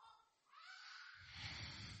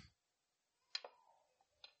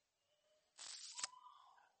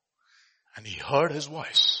 And he heard his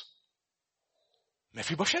voice.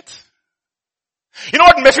 Mephibosheth. You know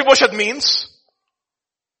what Mephibosheth means?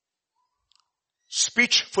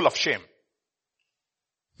 Speech full of shame.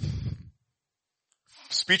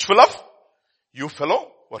 Speech full of, you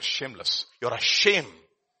fellow were shameless. You're a shame.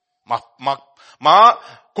 Ma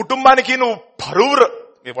kutumbaniki nu parur,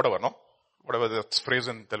 whatever, no? Whatever the phrase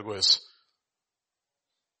in Telugu is.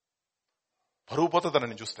 Paruvu potadana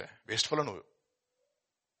ni chuste. Wasteful nu.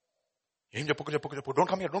 Don't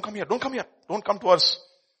come here, don't come here, don't come here. Don't come to us.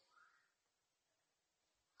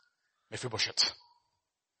 Mephibosheth.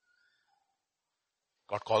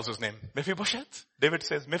 God calls his name Mephibosheth. David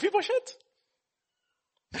says, Mephibosheth.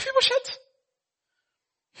 Mephibosheth.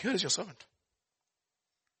 Here is your servant.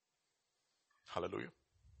 Hallelujah.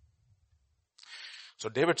 So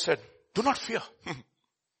David said, do not fear.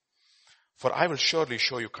 For I will surely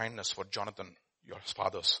show you kindness for Jonathan, your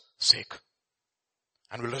father's sake.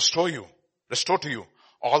 And will restore to you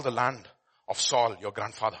all the land of Saul, your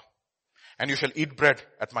grandfather. And you shall eat bread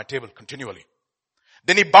at my table continually.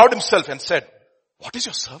 Then he bowed himself and said, what is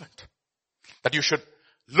your servant? That you should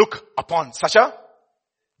look upon such a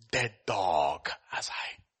dead dog as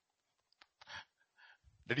I.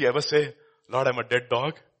 Did you ever say, Lord, I'm a dead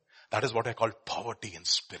dog? That is what I call poverty in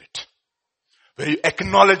spirit. Where you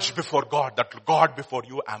acknowledge before God that God before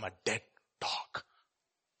you, I'm a dead dog.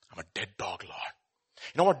 I'm a dead dog, Lord.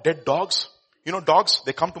 You know what dead dogs? You know dogs,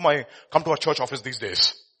 they come to our church office these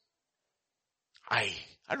days. I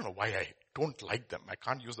don't know why I don't like them. I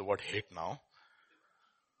can't use the word hate now.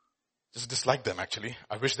 Just dislike them actually.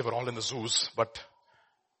 I wish they were all in the zoos, but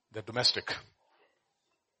they're domestic.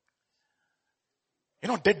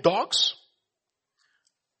 Dead dogs,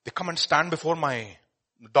 they come and stand before they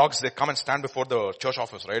come and stand before the church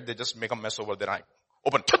office, right? They just make a mess over there. I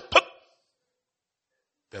open.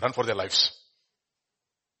 They run for their lives.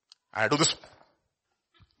 And I do this.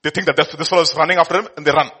 They think that this fellow is running after them and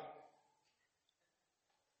they run.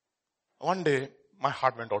 One day, my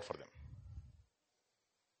heart went out for them.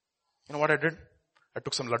 You know what I did? I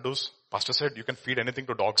took some laddus. Pastor said, you can feed anything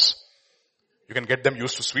to dogs. You can get them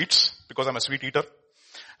used to sweets because I'm a sweet eater.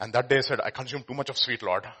 And that day I said, I consume too much of sweet,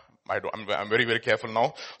 Lord. I'm very, very careful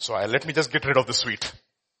now. So let me just get rid of the sweet.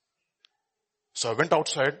 So I went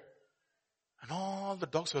outside and all the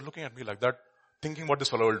dogs were looking at me like that, thinking what this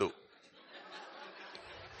fellow will do.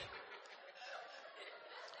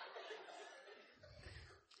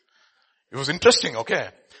 It was interesting, okay.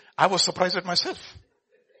 I was surprised at myself.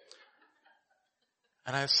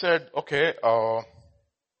 And I said, okay,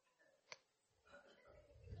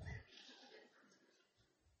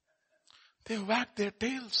 they wag their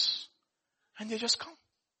tails and they just come.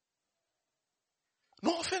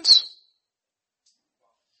 No offense.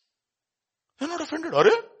 They're not offended. Are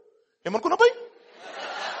you? Emarkuna bhai?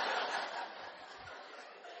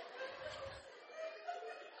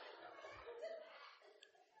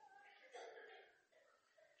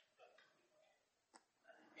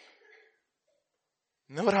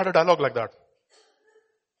 Never had a dialogue like that.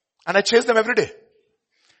 And I chase them every day.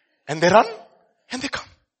 And they run and they come.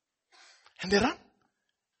 And they run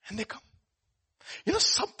and they come. You know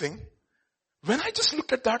something? When I just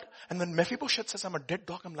looked at that and when Mephibosheth says I'm a dead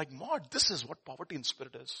dog, I'm like, Lord, this is what poverty in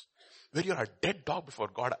spirit is. Where you're a dead dog before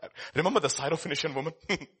God. Remember the Syrophoenician woman?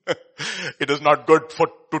 It is not good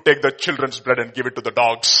to take the children's bread and give it to the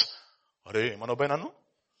dogs. Are manobhai nanu?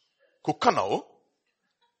 Kukka now?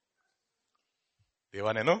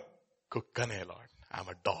 Devanenu? Kukkane, Lord. I'm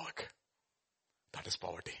a dog. That is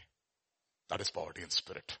poverty. That is poverty in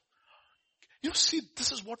spirit. See,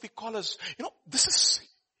 this is what we call as, this is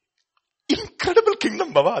incredible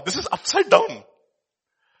kingdom, Baba. This is upside down.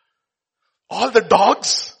 All the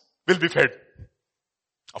dogs will be fed.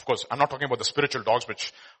 Of course, I'm not talking about the spiritual dogs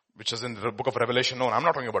which is in the book of Revelation. No, I'm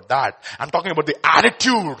not talking about that. I'm talking about the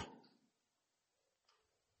attitude.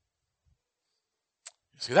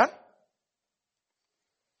 You see that?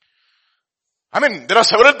 There are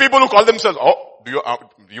several people who call themselves,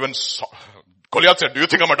 even Goliath said, do you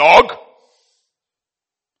think I'm a dog?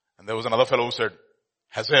 And there was another fellow who said,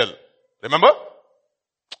 Hazael, remember?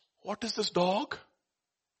 What is this dog?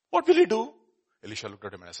 What will he do? Elisha looked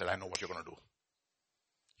at him and I said, I know what you're going to do.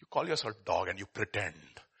 You call yourself dog and you pretend.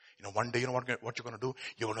 One day, you know what you're going to do?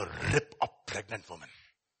 You're going to rip a pregnant woman.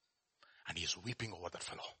 And he's weeping over that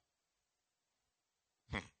fellow.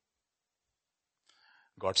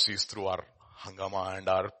 God sees through our hangama and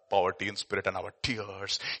our poverty in spirit and our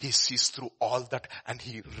tears. He sees through all that and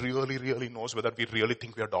he really, really knows whether we really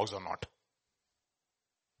think we are dogs or not.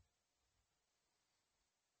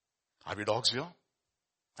 Are we dogs here?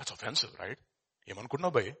 That's offensive, right? Yaman could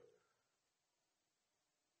not be.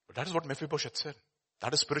 But that is what Mephibosheth said.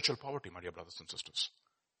 That is spiritual poverty, my dear brothers and sisters.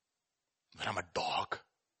 When I'm a dog.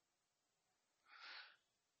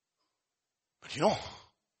 But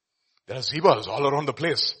there are zebras all around the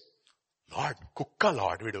place. Lord, kukka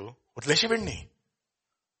Lord, vidu.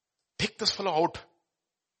 Take this fellow out.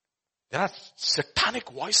 There are satanic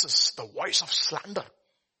voices, the voice of slander.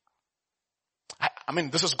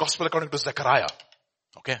 This is gospel according to Zechariah.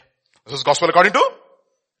 Okay. This is gospel according to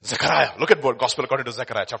Zechariah. Look at what gospel according to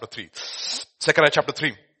Zechariah chapter 3. Zechariah chapter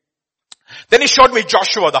 3. Then he showed me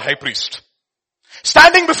Joshua the high priest,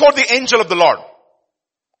 standing before the angel of the Lord,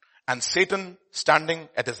 and Satan standing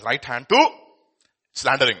at his right hand to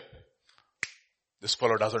slandering. This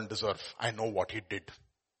fellow doesn't deserve. I know what he did.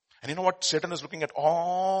 And you know what? Satan is looking at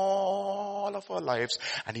all of our lives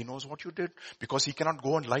and he knows what you did because he cannot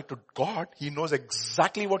go and lie to God. He knows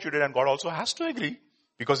exactly what you did and God also has to agree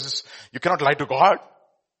because you cannot lie to God.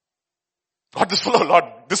 God, this fellow, Lord.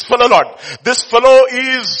 This fellow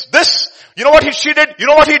is this. You know what she did? You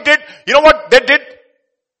know what he did? You know what they did?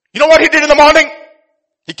 You know what he did in the morning?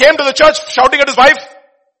 He came to the church shouting at his wife.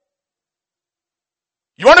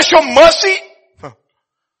 You want to show mercy?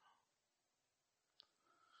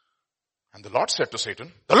 And the Lord said to Satan,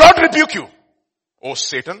 the Lord rebuke you, O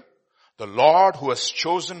Satan. The Lord who has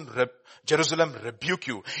chosen Jerusalem rebuke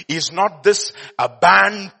you. Is not this a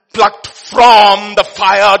band plucked from the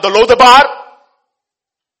fire, the Lodebar?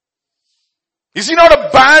 Is he not a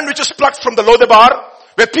band which is plucked from the Lodebar?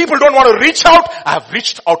 Where people don't want to reach out, I have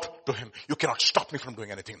reached out to him. You cannot stop me from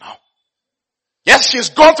doing anything now. Yes, he has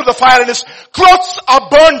gone through the fire and his clothes are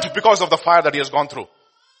burnt because of the fire that he has gone through.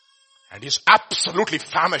 And he's absolutely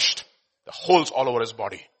famished. The holes all over his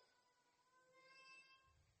body.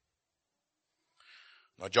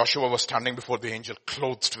 Now Joshua was standing before the angel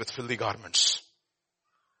clothed with filthy garments.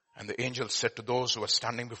 And the angel said to those who were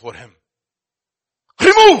standing before him,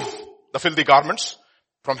 remove the filthy garments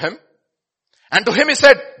from him. And to him he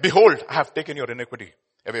said, behold, I have taken your iniquity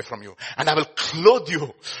away from you, and I will clothe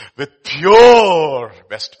you with pure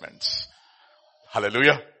vestments.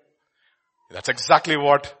 Hallelujah. That's exactly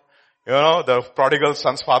what, the prodigal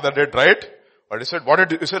son's father did, right? But he said, what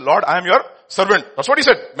did he say? Lord, I am your servant. That's what he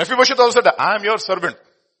said. Mephibosheth also said, I am your servant.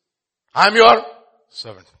 I am your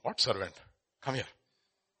servant. What servant? Come here.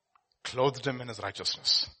 Clothed him in his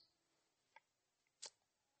righteousness.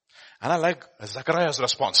 And I like Zechariah's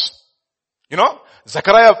response.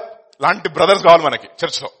 Zechariah లాంటి brothers కావాలి మనకి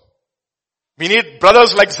church లో. We need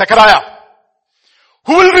brothers like Zechariah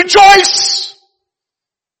who will rejoice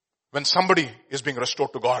when somebody is being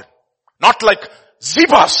restored to God. Not like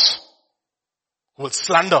Zebas who will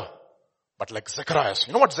slander, but like Zechariah.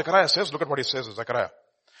 You know what Zechariah says? Look at what he says, Zechariah.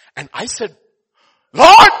 And I said,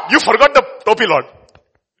 Lord, you forgot the topi, Lord.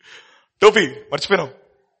 Topi, marchipino.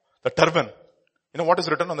 The turban. You know what is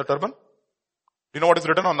written on the turban? Do you know what is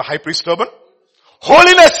written on the high priest turban?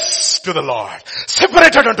 Holiness to the Lord.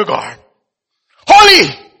 Separated unto God. Holy.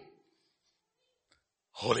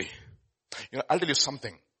 Holy. I'll tell you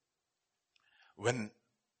something. When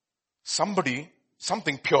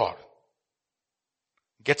something pure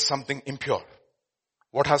gets something impure,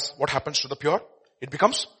 what happens to the pure? It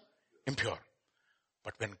becomes impure.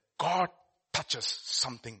 But when God touches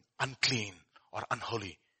something unclean or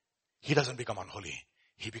unholy, he doesn't become unholy.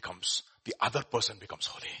 The other person becomes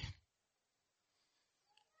holy.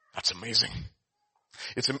 That's amazing.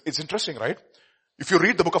 It's interesting, right? If you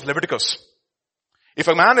read the book of Leviticus, if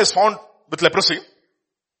a man is found with leprosy,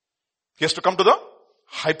 he has to come to the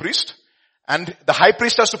high priest, and the high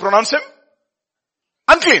priest has to pronounce him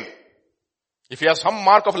unclean. If he has some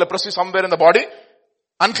mark of leprosy somewhere in the body,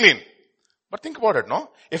 unclean. But think about it, no?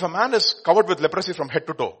 If a man is covered with leprosy from head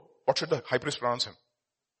to toe, what should the high priest pronounce him?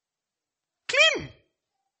 Clean.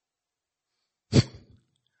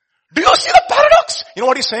 Do you see the paradox? You know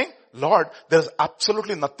what he's saying? Lord, there is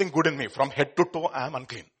absolutely nothing good in me. From head to toe, I am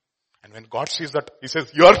unclean. And when God sees that, he says,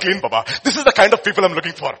 you are clean, Baba. This is the kind of people I'm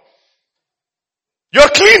looking for. You are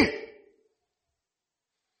clean.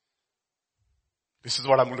 This is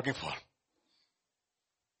what I'm looking for.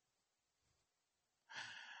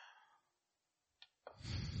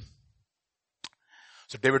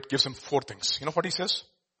 So David gives him 4 things. You know what he says?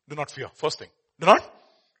 Do not fear. First thing. Do not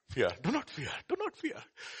fear. Do not fear. Do not fear.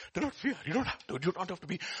 Do not fear. You don't have to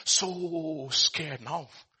be so scared now.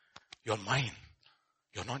 You're mine.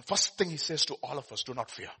 You're not. First thing he says to all of us, do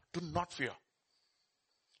not fear. Do not fear.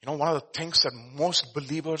 One of the things that most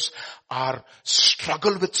believers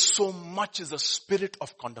struggle with so much is the spirit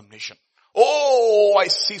of condemnation. Oh, I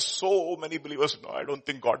see so many believers. No, I don't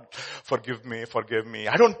think God forgive me.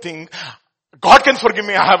 I don't think God can forgive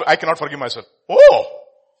me. I cannot forgive myself. Oh,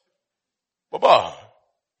 Baba,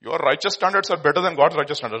 your righteous standards are better than God's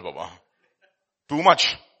righteous standards, Baba. Too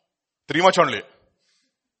much. 3 much only.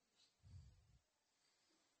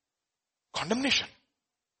 Condemnation.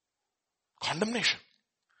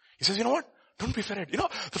 He says, you know what? Don't be afraid.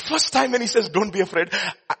 The first time when he says don't be afraid,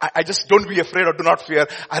 I just don't be afraid or do not fear.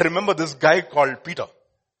 I remember this guy called Peter.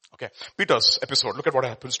 Okay. Peter's episode. Look at what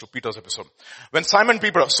happens to Peter's episode. When Simon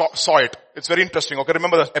Peter saw it, it's very interesting. Okay.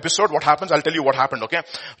 Remember the episode? What happens? I'll tell you what happened. Okay.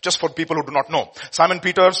 Just for people who do not know. Simon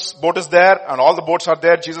Peter's boat is there and all the boats are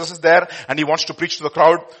there. Jesus is there and he wants to preach to the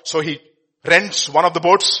crowd. So he rents one of the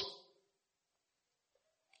boats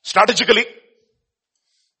strategically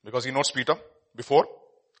because he knows Peter before.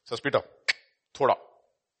 Says, Peter, thoda,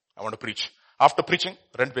 I want to preach. After preaching,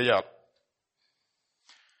 rent bheja aap.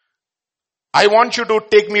 I want you to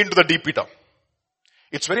take me into the deep, Peter.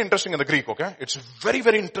 It's very interesting in the Greek, okay? It's very,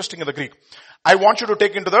 very interesting in the Greek. I want you to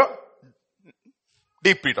take into the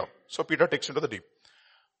deep, Peter. So Peter takes into the deep.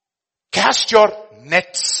 Cast your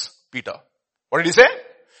nets, Peter. What did he say?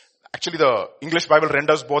 Actually, the English Bible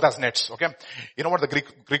renders both as nets, okay? You know what the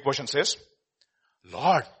Greek version says?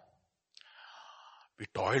 Lord, we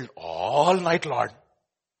toiled all night, Lord.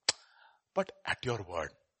 But at your word,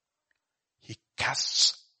 he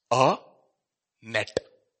casts a net.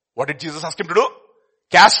 What did Jesus ask him to do?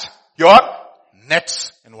 Cast your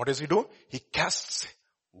nets. And what does he do? He casts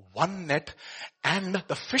one net and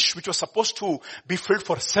the fish which was supposed to be filled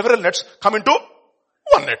for several nets come into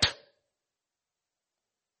one net.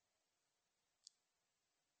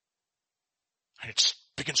 And it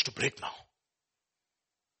begins to break now.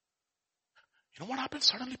 You know what happened?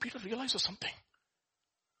 Suddenly Peter realizes something.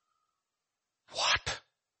 What?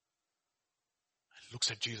 And looks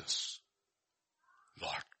at Jesus.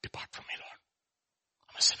 Lord, depart from me, Lord.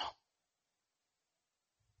 I'm a sinner.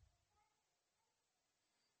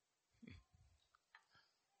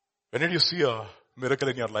 When did you see a miracle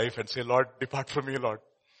in your life and say, Lord, depart from me, Lord?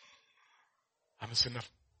 I'm a sinner.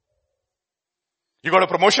 You got a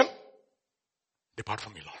promotion? Depart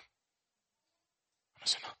from me, Lord. I'm a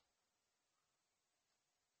sinner.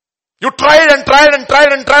 You tried to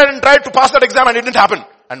pass that exam and it didn't happen.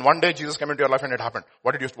 And one day Jesus came into your life and it happened.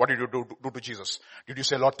 What did you do to Jesus? Did you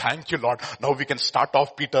say, Lord, thank you, Lord. Now we can start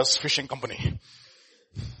off Peter's fishing company.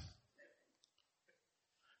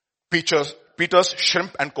 Peter's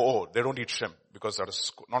shrimp and they don't eat shrimp because that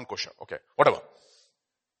is non-kosher. Okay, whatever.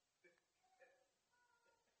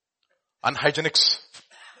 Unhygienics,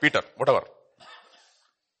 Peter, whatever.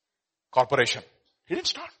 Corporation. He didn't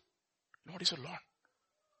start. You know what he said? Lord,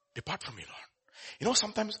 depart from me, Lord. You know,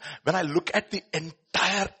 sometimes when I look at the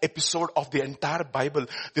entire episode of the entire Bible,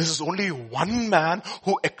 this is only one man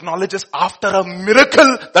who acknowledges after a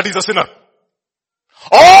miracle that he's a sinner.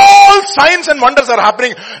 All signs and wonders are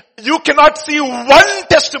happening. You cannot see one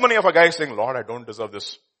testimony of a guy saying, Lord, I don't deserve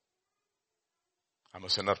this. I'm a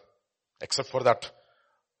sinner. Except for that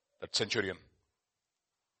centurion.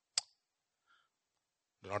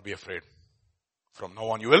 Do not be afraid. From now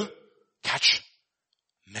on you will catch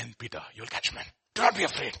men, Peter. You will catch men. Do not be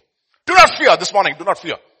afraid. Do not fear this morning. Do not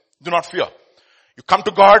fear. Do not fear. You come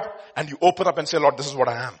to God and you open up and say, Lord, this is what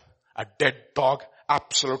I am. A dead dog,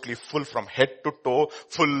 absolutely full from head to toe,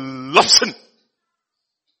 full of sin.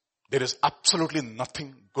 There is absolutely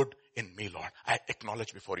nothing good in me, Lord. I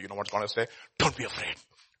acknowledge before you. You know what's going to say? Don't be afraid.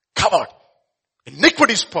 Covered.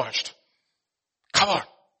 Iniquity is purged. Covered.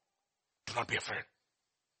 Do not be afraid.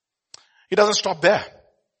 He doesn't stop there.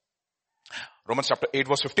 Romans chapter 8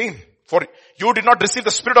 verse 15. For you did not receive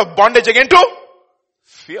the spirit of bondage again to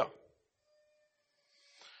fear.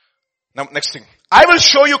 Now next thing. I will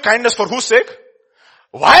show you kindness for whose sake?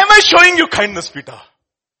 Why am I showing you kindness, Peter?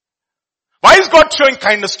 Why is God showing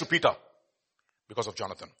kindness to Peter? Because of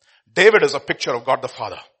Jonathan. David is a picture of God the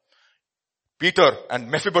Father. Peter and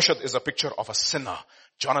Mephibosheth is a picture of a sinner.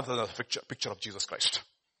 Jonathan is a picture of Jesus Christ.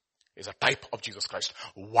 Is a type of Jesus Christ.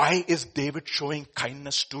 Why is David showing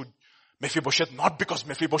kindness to Mephibosheth? Not because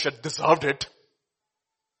Mephibosheth deserved it.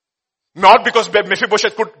 Not because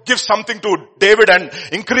Mephibosheth could give something to David and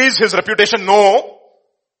increase his reputation. No.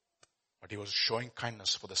 But he was showing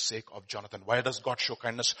kindness for the sake of Jonathan. Why does God show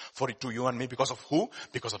kindness to you and me? Because of who?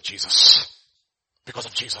 Because of Jesus. Because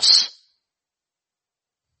of Jesus.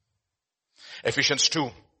 Ephesians 2.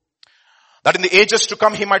 That in the ages to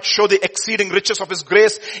come he might show the exceeding riches of his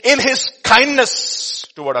grace in his kindness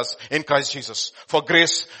toward us in Christ Jesus.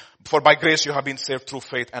 For by grace you have been saved through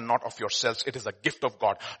faith and not of yourselves. It is a gift of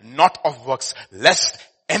God, not of works, lest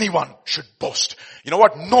anyone should boast. You know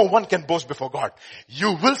what? No one can boast before God.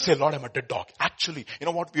 You will say, Lord, I'm a dead dog. Actually, you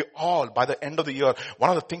know what? We all, by the end of the year, one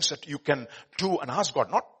of the things that you can do and ask God,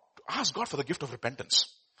 not ask God for the gift of repentance.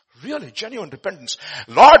 Really, genuine repentance.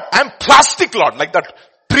 Lord, I'm plastic, Lord, like that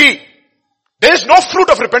tree. There is no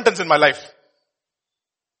fruit of repentance in my life.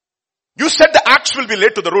 You said the axe will be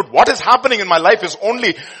laid to the root. What is happening in my life is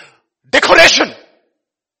only decoration.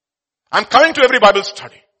 I'm coming to every Bible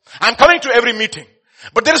study. I'm coming to every meeting.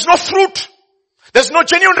 But there is no fruit. There's no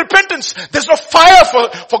genuine repentance. There's no fire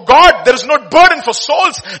for God. There is no burden for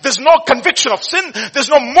souls. There's no conviction of sin. There's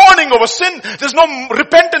no mourning over sin. There's no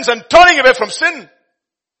repentance and turning away from sin.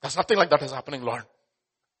 There's nothing like that is happening, Lord.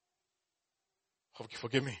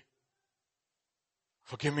 Forgive me.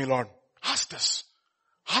 Forgive me, Lord. Ask this.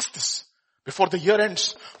 Ask this. Before the year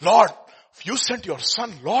ends, Lord, if you sent your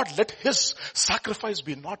son, Lord, let his sacrifice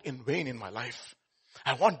be not in vain in my life.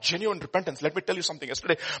 I want genuine repentance. Let me tell you something.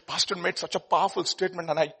 Yesterday, Pastor made such a powerful statement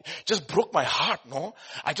and I just broke my heart, no?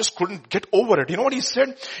 I just couldn't get over it. You know what he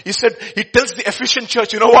said? He tells the Ephesian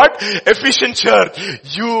church, you know what? Ephesian church,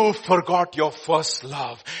 you forgot your first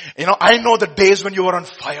love. You know, I know the days when you were on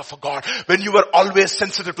fire for God, when you were always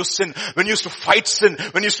sensitive to sin, when you used to fight sin,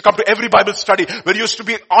 when you used to come to every Bible study, when you used to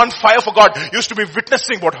be on fire for God, you used to be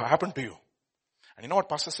witnessing what happened to you. And you know what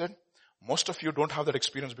Pastor said? Most of you don't have that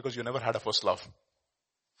experience because you never had a first love.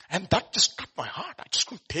 And that just cut my heart. I just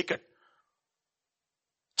couldn't take it.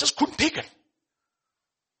 Just couldn't take it.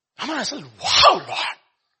 I said, wow, Lord.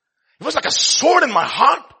 It was like a sword in my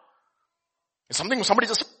heart. It's somebody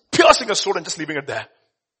just piercing a sword and just leaving it there.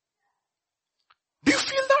 Do you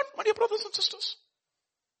feel that, my dear brothers and sisters?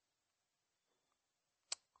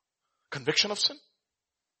 Conviction of sin.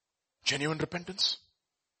 Genuine repentance.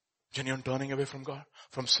 Genuine turning away from God,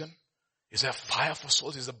 from sin. Is there fire for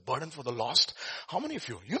souls? Is there burden for the lost? How many of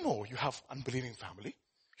you know you have unbelieving family?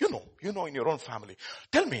 You know in your own family.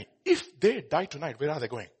 Tell me, if they die tonight, where are they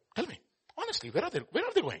going? Tell me. Honestly, where are they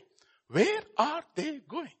going? Where are they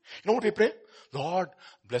going? You know what we pray? Lord,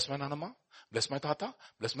 bless my nanama, bless my tata,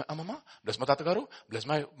 bless my amama, bless my tatagaru, bless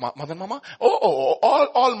my mother and mama.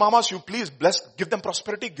 All mamas, you please bless, give them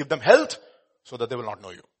prosperity, give them health, so that they will not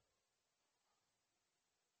know you.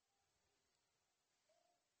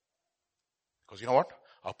 Because you know what?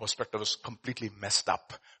 Our perspective is completely messed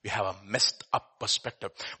up. We have a messed up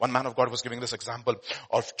perspective. One man of God was giving this example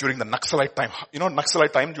of during the Naxalite time. You know,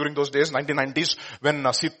 Naxalite time during those days, 1990s, when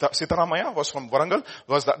Sitaramaya was from Warangal,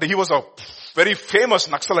 he was a very famous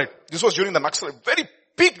Naxalite. This was during the Naxalite, very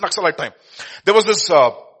peak Naxalite time. There was this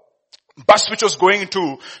bus which was going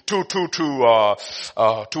to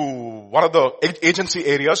one of the agency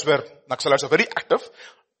areas where Naxalites are very active.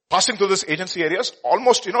 Passing through this agency areas,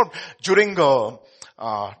 almost, during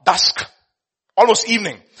dusk, almost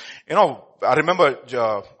evening. I remember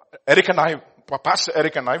Pastor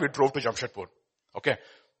Eric and I, we drove to Jamshedpur. Okay.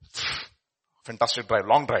 Fantastic drive,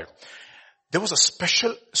 long drive. There was a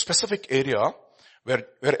specific area where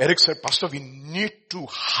Eric said, Pastor, we need to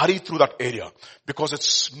hurry through that area because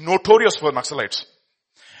it's notorious for Naxalites.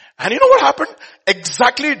 And you know what happened?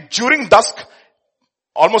 Exactly during dusk,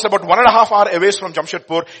 almost about 1.5 hours away from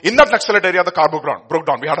Jamshedpur, in that Naxalite area, the car broke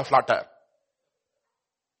down. We had a flat tire.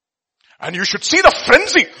 And you should see the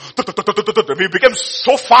frenzy. We became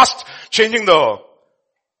so fast changing the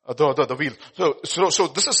wheel. So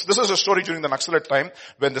this is a story during the Naxalite time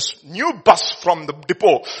when this new bus from the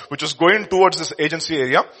depot, which was going towards this agency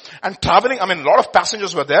area and traveling, a lot of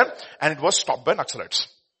passengers were there and it was stopped by Naxalites.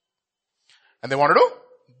 And they wanted to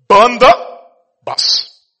burn the bus.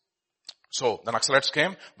 So the Naxalites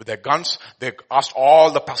came with their guns. They asked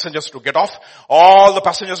all the passengers to get off. All the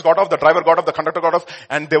passengers got off. The driver got off. The conductor got off.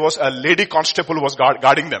 And there was a lady constable who was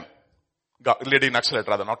guarding them. Lady Naxalite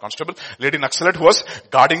rather, not constable. Lady Naxalite who was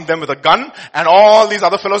guarding them with a gun. And all these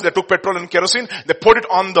other fellows, they took petrol and kerosene. They put it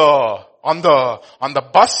on the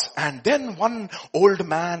bus. And then one old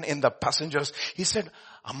man in the passengers, he said,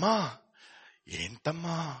 Amma,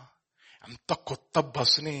 yentamma, anta kotta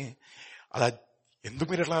busni, ala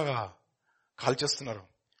enduku meer itlaga call చేస్తున్నారు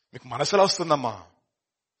మీకు మనసులో వస్తుందమ్మా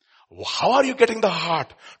how are you getting the heart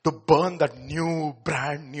to burn that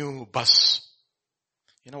brand new bus?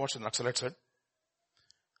 You know what the Naxalite said?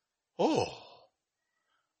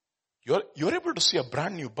 You're able to see a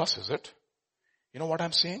brand new bus, is it? You know what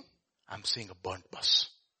I'm seeing? I'm seeing a burnt bus.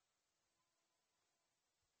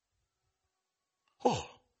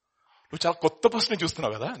 నువ్వు చాలా కొత్త బస్ని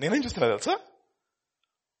చూస్తున్నావు కదా, నేనేం చూస్తున్నా తెలుసా?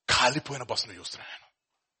 కాలిపోయిన బస్సును చూస్తున్నాను.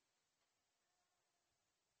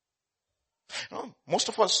 Most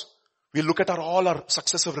of us, we look at all our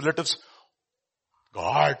successive relatives.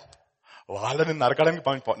 God, వాళ్ళని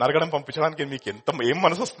నరకడం పంపించడానికి మీకు ఏం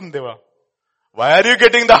మనసు వస్తుంది దేవా? Why are you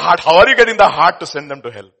getting the heart? How are you getting the heart to send them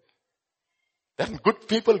to hell? They're good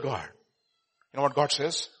people, God. You know what God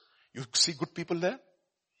says? You see good people there?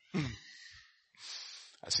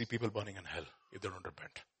 I see people burning in hell if they don't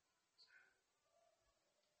repent.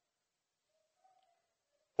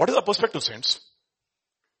 What is our perspective, saints?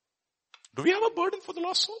 Do we have a burden for the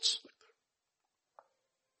lost souls?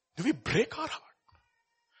 Do we break our heart?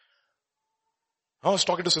 I was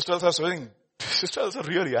talking to Sister Elsa, saying, Sister Elsa,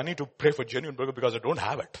 really, I need to pray for genuine burden because I don't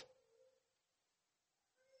have it.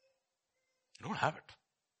 I don't have it.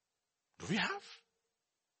 Do we have?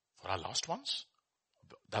 For our lost ones?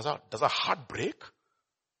 Does our heart break?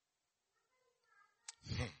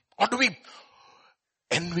 Or do we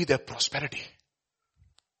envy their prosperity?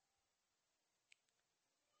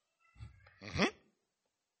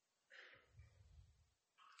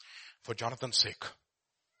 For Jonathan's sake.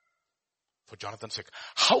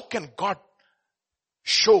 How can God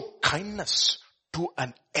show kindness to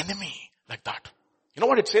an enemy like that? You know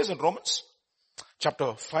what it says in Romans chapter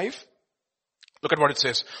 5? Look at what it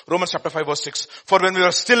says. Romans chapter 5 verse 6. For when we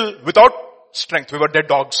were still without strength, we were dead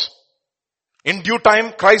dogs. In due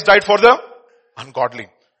time, Christ died for the ungodly.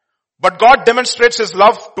 But God demonstrates His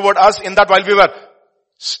love toward us in that while we were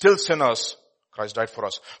still sinners, Christ died for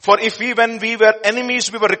us. For if when we were enemies,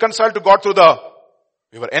 we were reconciled to God through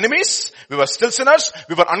we were enemies, we were still sinners,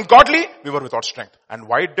 we were ungodly, we were without strength. And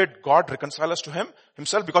why did God reconcile us to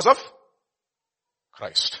Himself? Because of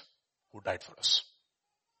Christ, who died for us.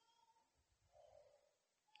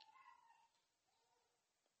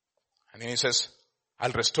 And then He says,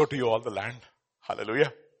 I'll restore to you all the land.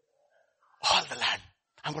 Hallelujah. All the land.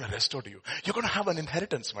 I'm going to restore to you. You're going to have an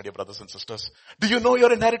inheritance, my dear brothers and sisters. Do you know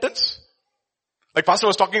your inheritance? Like Pastor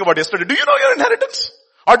was talking about yesterday. Do you know your inheritance?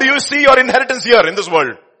 Or do you see your inheritance here in this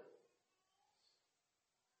world?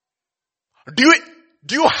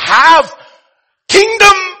 Do you have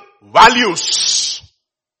kingdom values?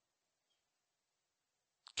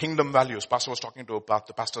 Kingdom values. Pastor was talking to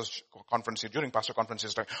the pastor's conference, during pastor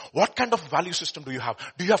conferences. What kind of value system do you have?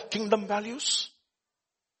 Do you have kingdom values?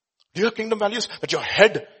 Do you have kingdom values? That your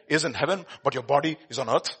head is in heaven, but your body is on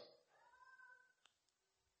earth?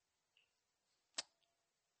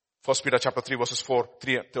 1 Peter chapter 3 verses 4, 1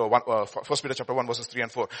 Peter chapter 1 verses 3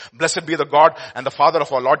 and 4. Blessed be the God and the Father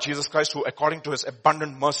of our Lord Jesus Christ, who according to his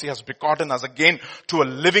abundant mercy has begotten us again to a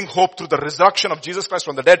living hope through the resurrection of Jesus Christ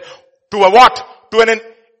from the dead, to a what? To an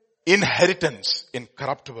inheritance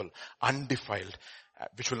incorruptible, undefiled,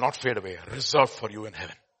 which will not fade away, reserved for you in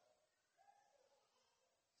heaven.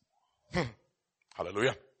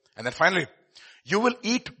 Hallelujah. And then finally, you will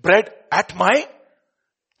eat bread at my...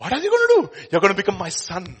 What are you going to do? You're going to become my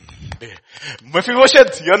son.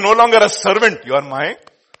 Mephibosheth, you're no longer a servant. You are my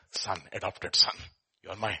son, adopted son. You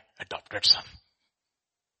are my adopted son.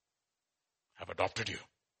 I've adopted you.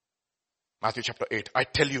 Matthew chapter 8. I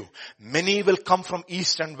tell you, many will come from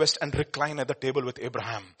east and west and recline at the table with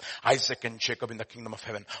Abraham, Isaac and Jacob in the kingdom of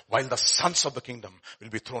heaven, while the sons of the kingdom will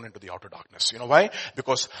be thrown into the outer darkness. You know why?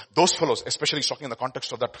 Because those fellows, especially he's talking in the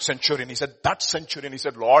context of that centurion, he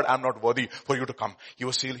said, Lord, I'm not worthy for you to come. He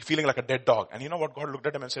was feeling like a dead dog. And you know what? God looked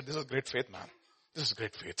at him and said, this is great faith, man. This is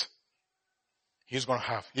great faith. He's going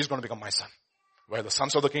to become my son, while the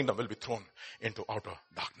sons of the kingdom will be thrown into outer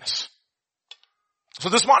darkness. So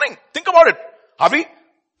this morning, think about it. Are we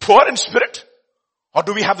poor in spirit? Or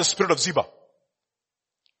do we have the spirit of Ziba?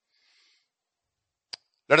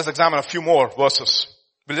 Let us examine a few more verses.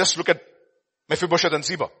 We'll just look at Mephibosheth and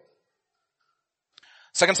Ziba.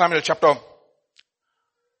 2 Samuel chapter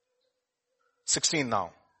 16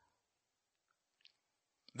 now.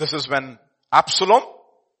 This is when Absalom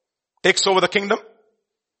takes over the kingdom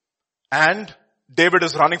and David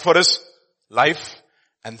is running for his life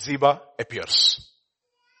and Ziba appears.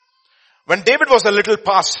 When David was a little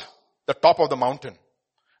past the top of the mountain,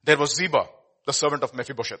 there was Ziba, the servant of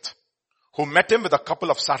Mephibosheth, who met him with a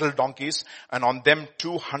couple of saddle donkeys and on them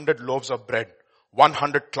 200 loaves of bread,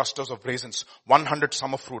 100 clusters of raisins, 100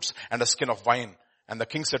 summer fruits and a skin of wine. And the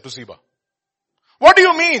king said to Ziba, what do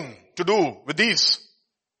you mean to do with these?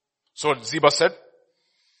 So Ziba said,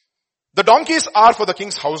 the donkeys are for the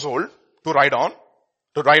king's household to ride on,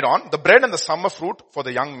 the bread and the summer fruit for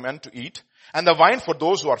the young men to eat, and the wine for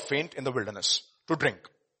those who are faint in the wilderness to drink.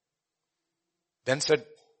 Then said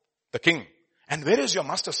the king, and where is your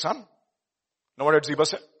master's son? Know what Ziba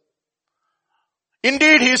said?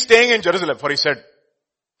 Indeed, he is staying in Jerusalem, for he said,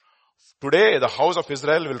 today the house of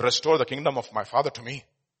Israel will restore the kingdom of my father to me.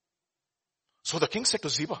 So the king said to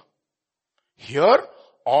Ziba, here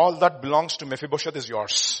all that belongs to Mephibosheth is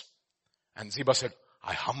yours. And Ziba said,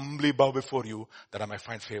 I humbly bow before you that I may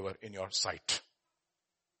find favor in your sight.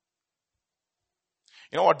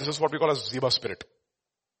 You know what? This is what we call as Ziba spirit.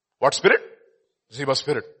 What spirit? Ziba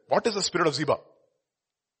spirit. What is the spirit of Ziba?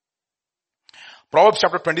 Proverbs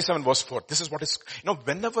chapter 27 verse 4. This is what is,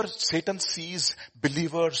 whenever Satan sees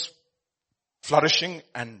believers flourishing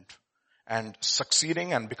and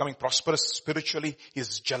succeeding and becoming prosperous spiritually, he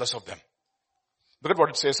is jealous of them. Look at what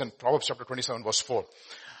it says in Proverbs chapter 27 verse 4.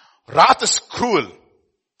 Wrath is cruel.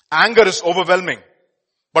 Anger is overwhelming.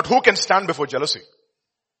 But who can stand before jealousy?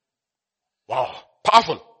 Wow.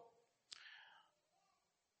 Powerful.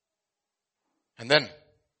 And then,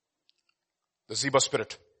 the Ziba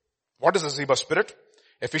spirit. What is the Ziba spirit?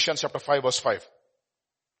 Ephesians chapter 5 verse 5.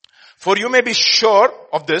 For you may be sure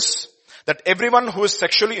of this, that everyone who is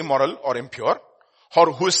sexually immoral or impure,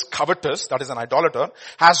 or who is covetous, that is an idolater,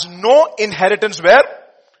 has no inheritance where?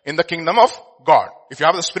 In the kingdom of God. If you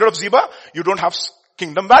have the spirit of Ziba, you don't have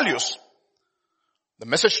kingdom values. The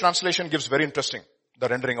Message translation gives very interesting, the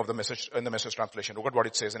rendering of the message in the Message translation. Look at what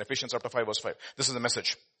it says in Ephesians chapter 5 verse 5. This is the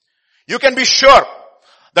message. You can be sure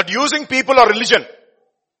that using people or religion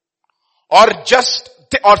or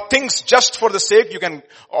things just for the sake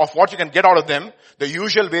of what you can get out of them, the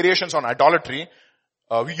usual variations on idolatry,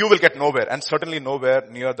 you will get nowhere, and certainly nowhere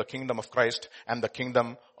near the kingdom of Christ and the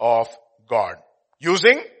kingdom of God.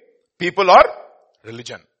 Using people or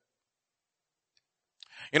religion.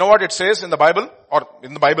 You know what it says in the Bible, or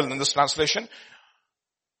in the Bible in this translation?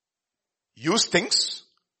 Use things,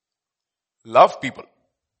 love people.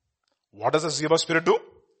 What does the Ziba spirit do?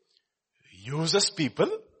 Uses people,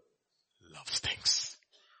 loves things.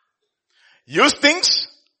 Use things,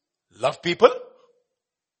 love people.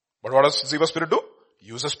 But what does Ziba spirit do?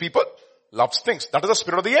 Uses people, loves things. That is the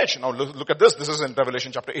spirit of the age. Now look at this. This is in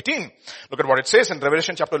Revelation chapter 18. Look at what it says in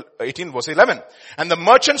Revelation chapter 18 verse 11. And the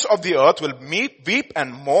merchants of the earth will weep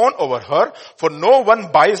and mourn over her, for no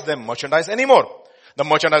one buys them merchandise anymore. The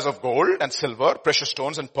merchandise of gold and silver, precious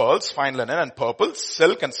stones and pearls, fine linen and purple,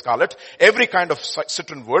 silk and scarlet, every kind of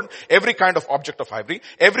citron wood, every kind of object of ivory,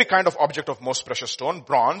 every kind of object of most precious stone,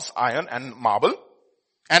 bronze, iron and marble,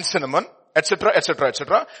 and cinnamon, etc., etc.,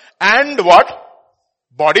 etc. And what?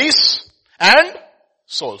 Bodies and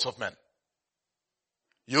souls of men.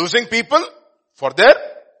 Using people for their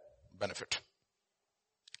benefit.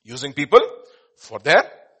 Using people for their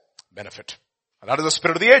benefit. And that is the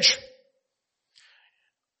spirit of the age.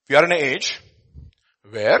 We are in an age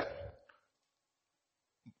where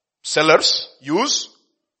sellers use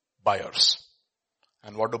buyers.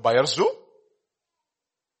 And what do buyers do?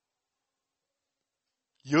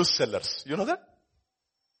 Use sellers. You know that?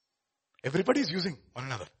 Everybody is using one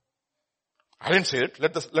another. I didn't say it.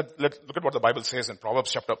 Let's look at what the Bible says in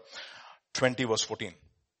Proverbs chapter 20 verse 14.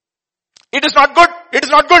 It is not good. It is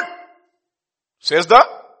not good, says the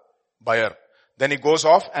buyer. Then he goes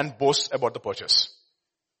off and boasts about the purchase.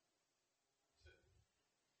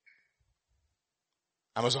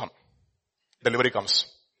 Amazon. Delivery comes.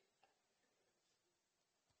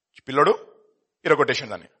 Pillodu, irrogation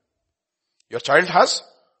dani. Your child has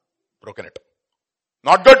broken it.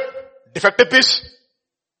 Not good. Defective piece.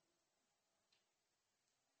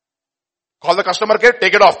 Call the customer care,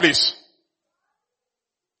 take it off please.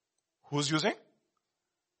 Who's using?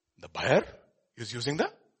 The buyer is using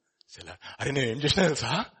the seller. Are నేను ఏం చేసినా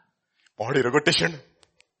తెలుసా? వాడు irrogation.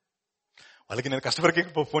 వాళ్ళకి నేను customer కి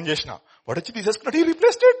phone చేసిన, వాడు వచ్చి తీసేసుకున్నాడు, he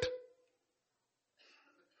replaced it.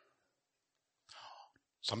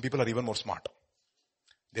 Some people are even more smart.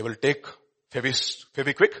 They will take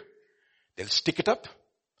Fevikwik, they'll stick it up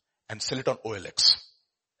and sell it on OLX.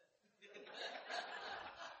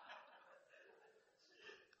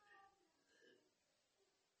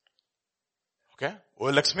 Okay?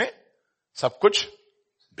 OLX में सब कुछ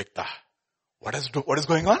बिकता है. What is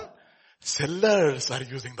going on? Sellers are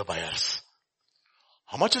using the buyers.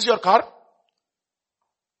 How much is your car?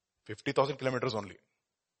 50,000 kilometers only.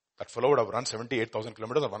 That fellow would have run 78,000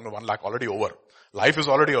 kilometers and 1 lakh already over. Life is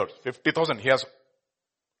already over. 50,000.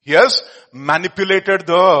 He has manipulated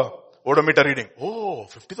the odometer reading. Oh,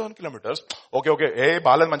 50,000 kilometers. Okay. Hey,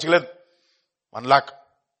 Balan Manchilad. 1 lakh.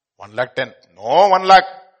 1 lakh 10. No, 1 lakh.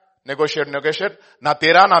 Negotiate. Na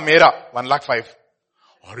tera, na mera. 1 lakh 5.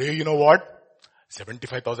 Or you know what?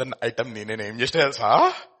 75,000 item nene name just else,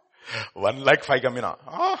 huh? 1 lakh 5 kamina.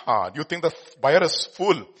 You think the buyer is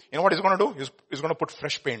fool? You know what he's going to do? He's going to put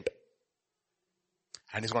fresh paint.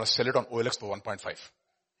 And he's going to sell it on OLX for 1.5.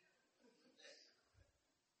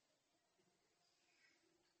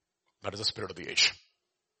 That is the spirit of the age.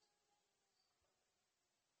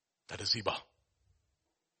 That is Ziba.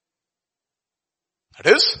 That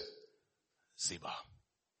is Ziba.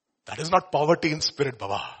 That is not poverty in spirit,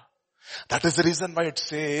 Baba. That is the reason why it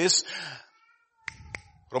says,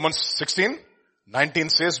 Romans 16:19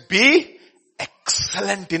 says, be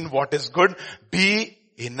excellent in what is good, be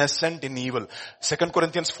innocent in evil. 2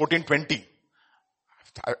 Corinthians 14:20.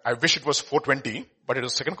 I wish it was 4:20, but it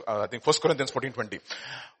was I think 1 Corinthians 14:20.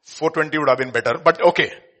 4:20 would have been better, but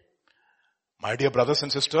okay. My dear brothers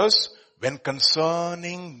and sisters, when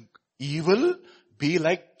concerning evil, be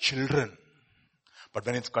like children. But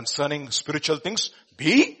when it's concerning spiritual things,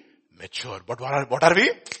 be mature. But what are we?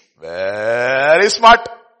 Very smart.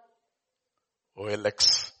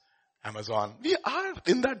 OLX, Amazon. We are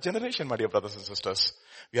in that generation, my dear brothers and sisters.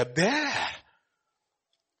 We are there.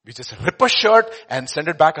 We just rip a shirt and send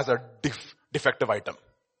it back as a defective item.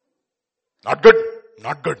 Not good.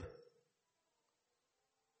 Not good.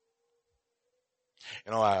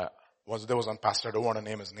 You know, there was one pastor, I don't want to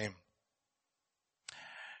name his name.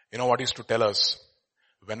 You know what he used to tell us?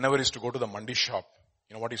 Whenever he used to go to the mandi shop,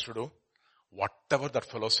 you know what he used to do? Whatever that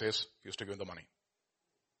fellow says, he used to give him the money.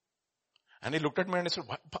 And he looked at me and he said,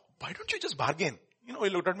 why don't you just bargain? You know, he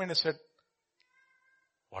looked at me and he said,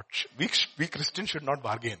 we Christians should not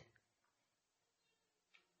bargain.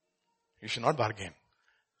 You should not bargain.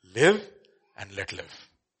 Live and let live.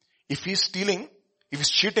 If he's stealing, if he's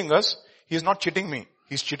cheating us, he's not cheating me.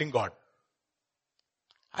 He's cheating God.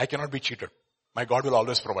 I cannot be cheated. My God will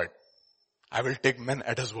always provide. I will take men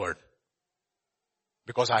at his word.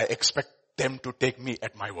 Because I expect them to take me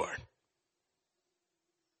at my word.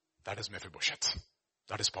 That is Mephibosheth.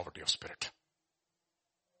 That is poverty of spirit.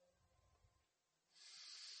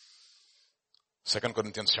 2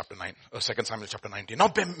 Corinthians chapter 9, 2 Samuel chapter 19.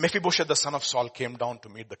 Now Mephibosheth, the son of Saul, came down to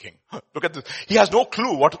meet the king. Look at this. He has no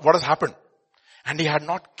clue what has happened. And he had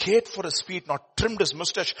not cared for his feet, not trimmed his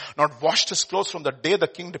mustache, not washed his clothes from the day the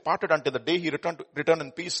king departed until the day he returned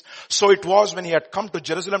in peace. So it was when he had come to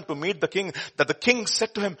Jerusalem to meet the king that the king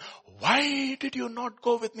said to him, why did you not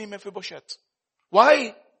go with me, Mephibosheth?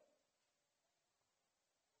 Why?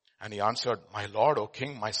 And he answered, my lord, O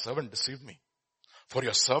king, my servant deceived me. For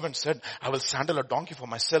your servant said, I will sandal a donkey for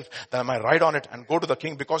myself, that I might ride on it and go to the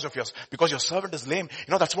king because your servant is lame.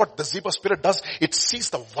 That's what the Ziba spirit does. It sees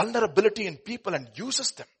the vulnerability in people and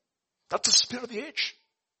uses them. That's the spirit of the age.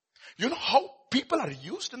 You know how people are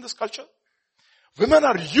used in this culture? Women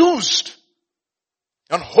are used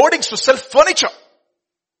on hoardings to sell furniture.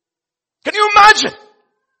 Can you imagine?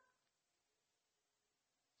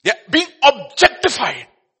 Yeah, being objectified.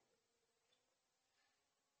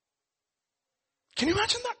 Can you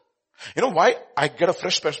imagine that? You know why I get a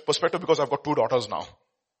fresh perspective? Because I've got 2 daughters now.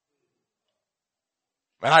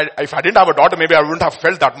 If I didn't have a daughter, maybe I wouldn't have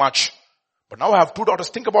felt that much. But now I have 2 daughters.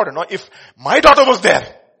 Think about it. Now, if my daughter was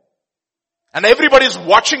there, and everybody is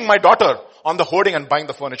watching my daughter on the hoarding and buying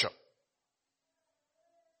the furniture,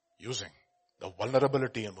 using the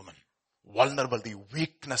vulnerability in women, the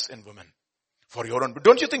weakness in women for your own.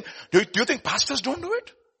 Don't you think? Do you think pastors don't do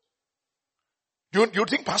it? You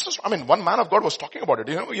think pastors? One man of God was talking about it.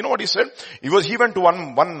 You know what he said? He went to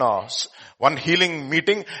one healing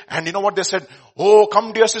meeting, and you know what they said? Oh,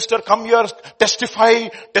 come dear sister, come here, testify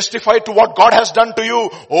to what God has done to you.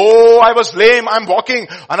 Oh, I was lame, I'm walking.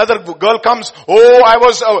 Another girl comes. Oh,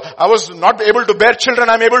 I was not able to bear children,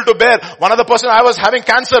 I'm able to bear. One other person, I was having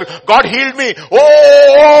cancer, God healed me.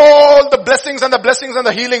 Oh, all the blessings and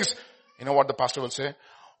the healings. You know what the pastor will say?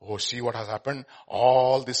 Oh, see what has happened.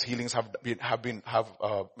 All these healings have been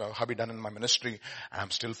done in my ministry. I'm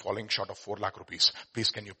still falling short of 4 lakh rupees. Please,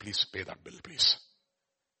 can you please pay that bill, please?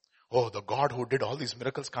 Oh, the God who did all these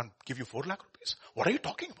miracles can't give you 4 lakh rupees. What are you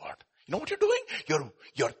talking about? You know what you're doing?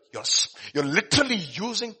 You're literally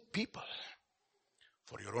using people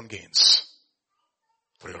for your own gains.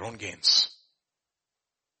 For your own gains.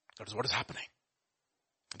 That is what is happening.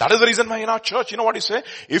 That is the reason why in our church, you know what you say?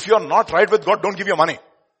 If you're not right with God, don't give your money.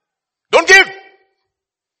 Don't give.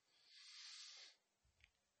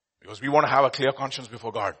 Because we want to have a clear conscience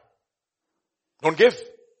before God. Don't give.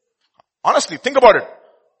 Honestly, think about it.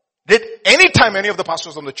 Did any time any of the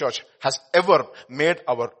pastors of the church has ever made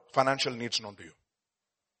our financial needs known to you?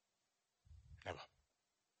 Never.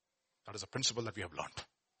 That is a principle that we have learned.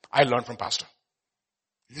 I learned from pastor.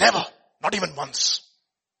 Never. Not even once.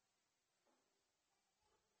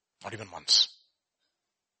 Not even once.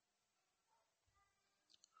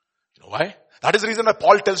 You know why? That is the reason that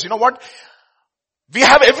Paul tells, you know what? We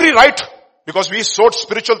have every right, because we sowed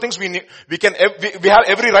spiritual things, we have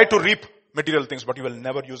every right to reap material things, but we will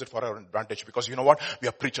never use it for our advantage, because you know what? We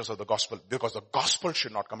are preachers of the gospel, because the gospel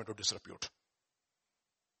should not come into disrepute.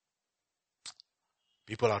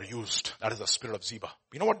 People are used. That is the spirit of Ziba.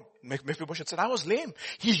 You know what Mephibosheth said? I was lame.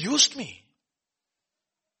 He used me.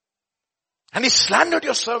 And he slandered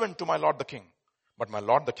your servant to my lord the king. But my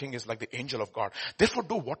lord the king is like the angel of God. Therefore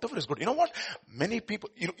do whatever is good. You know what? Many people,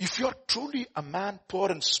 if you're truly a man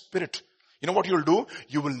poor in spirit, you know what you'll do?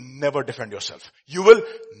 You will never defend yourself. You will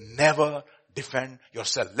never defend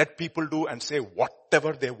yourself. Let people do and say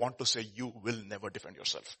whatever they want to say. You will never defend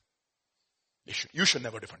yourself. You should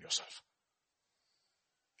never defend yourself.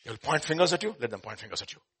 They'll point fingers at you. Let them point fingers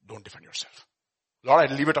at you. Don't defend yourself. Lord,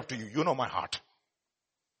 I leave it up to you. You know my heart.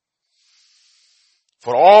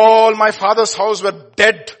 For all my father's house were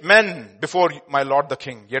dead men before my lord the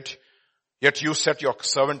king. Yet you set your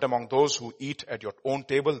servant among those who eat at your own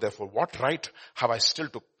table. Therefore, what right have I still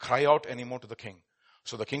to cry out any more to the king?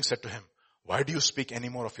 So the king said to him, why do you speak any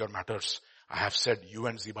more of your matters? I have said, you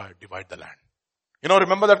and Ziba divide the land.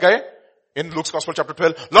 Remember that guy in Luke's Gospel chapter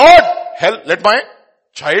 12? Lord, let my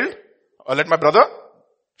child, or let my brother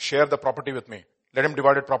share the property with me. Let him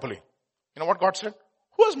divide it properly. You know what God said?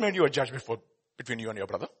 Who has made you a judge between you and your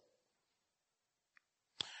brother?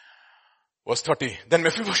 Verse 30. Then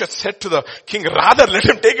Mephibosheth said to the king, rather let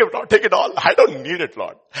him take it all. I don't need it,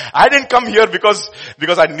 Lord. I didn't come here because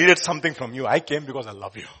I needed something from you. I came because I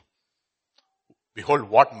love you. Behold,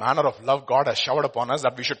 what manner of love God has showered upon us,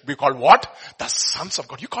 that we should be called what? The sons of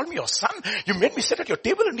God. You called me your son. You made me sit at your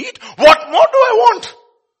table and eat. What more do I want?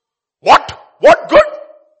 What good?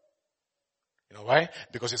 You know why?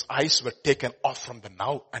 Because his eyes were taken off from the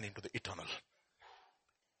now and into the eternal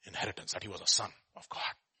inheritance, that he was a son of God.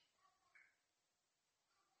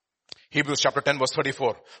 Hebrews chapter 10 verse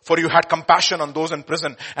 34. For you had compassion on those in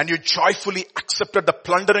prison, and you joyfully accepted the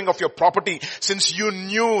plundering of your property, since you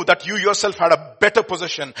knew that you yourself had a better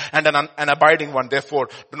possession and an abiding one. Therefore,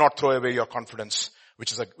 do not throw away your confidence, which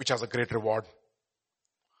has a great reward.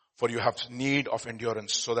 For you have need of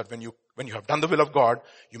endurance, so that when you have done the will of God,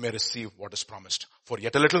 you may receive what is promised. For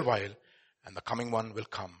yet a little while, and the coming one will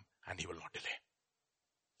come, and he will not delay.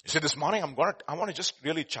 You see, this morning I want to just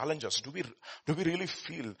really challenge us. Do we really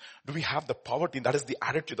feel, do we have the poverty? That is the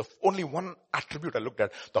attitude. The only one attribute I looked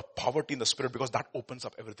at, the poverty in the spirit, because that opens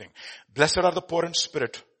up everything. Blessed are the poor in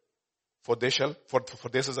spirit, for this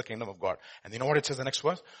is the kingdom of God. And you know what it says in the next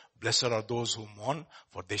verse? Blessed are those who mourn,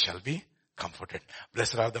 for they shall be comforted.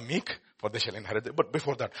 Blessed are the meek, for they shall inherit it. But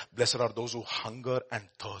before that, blessed are those who hunger and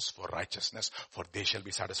thirst for righteousness, for they shall be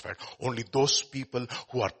satisfied. Only those people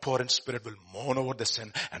who are poor in spirit will mourn over the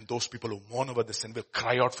sin, and those people who mourn over the sin will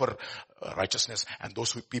cry out for righteousness, and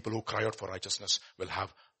those people who cry out for righteousness will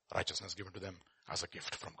have righteousness given to them as a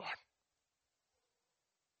gift from God.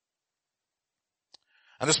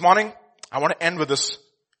 And this morning, I want to end with this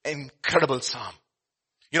incredible psalm.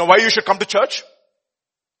 You know why you should come to church?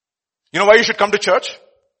 You know why you should come to church?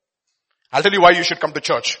 I'll tell you why you should come to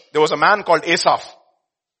church. There was a man called Asaph.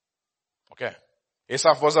 Okay.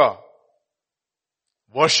 Asaph was a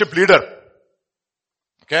worship leader.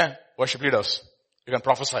 Okay. Worship leaders. You can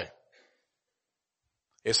prophesy.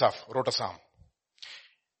 Asaph wrote a psalm.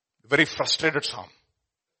 Very frustrated psalm.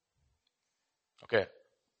 Okay.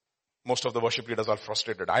 Most of the worship leaders are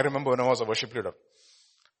frustrated. I remember when I was a worship leader,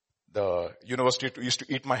 the university used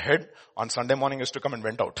to eat my head. On Sunday morning used to come and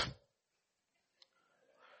went out.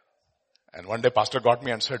 And one day pastor got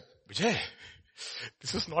me and said, Vijay,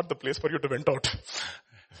 this is not the place for you to vent out.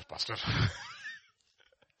 Pastor.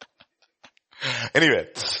 Anyway,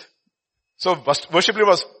 so worship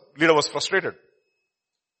leader was frustrated.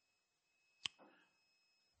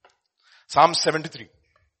 Psalm 73.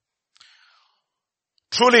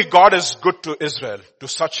 Truly God is good to Israel, to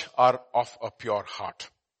such are of a pure heart.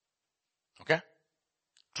 Okay?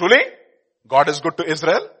 Truly God is good to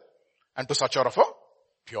Israel and to such are of a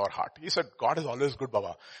pure heart. He said, God is always good,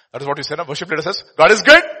 Baba. That is what he said. A worship leader says, God is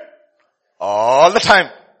good all the time.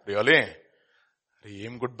 Really?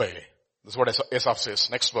 Reem goodbye. This is what Asaph says.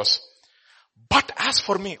 Next verse. But as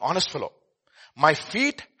for me, honest fellow, my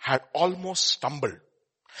feet had almost stumbled.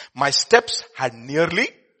 My steps had nearly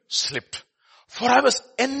slipped. For I was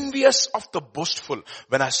envious of the boastful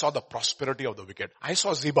when I saw the prosperity of the wicked. I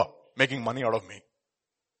saw Ziba making money out of me.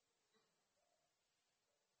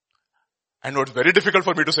 I know it's very difficult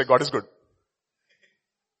for me to say God is good.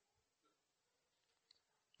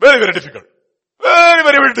 Very, very difficult. Very,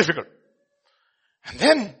 very, very difficult. And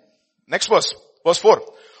then, next verse 4.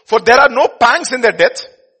 For there are no pangs in their death.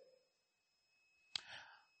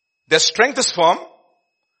 Their strength is firm.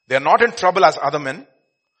 They are not in trouble as other men,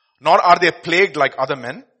 nor are they plagued like other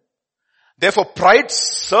men. Therefore pride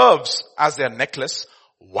serves as their necklace,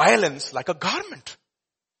 violence like a garment.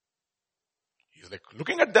 He's like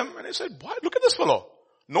looking at them and he said, boy, look at this fellow.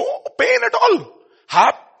 No pain at all.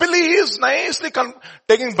 Happily he is nicely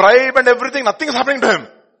taking bribe and everything. Nothing is happening to him.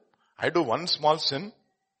 I do one small sin.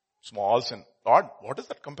 Lord, what is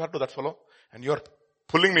that compared to that fellow? And you're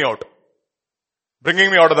pulling me out.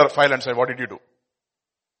 Bringing me out of the file and say, what did you do?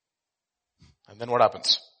 And then what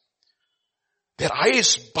happens? Their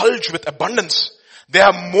eyes bulge with abundance. They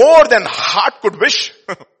have more than heart could wish.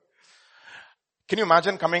 Can you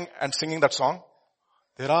imagine coming and singing that song?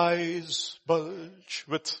 Their eyes bulge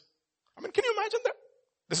with... can you imagine that?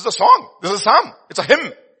 This is a song. This is a psalm. It's a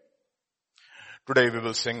hymn. Today we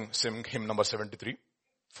will sing hymn number 73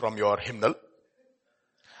 from your hymnal.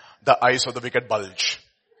 The eyes of the wicked bulge.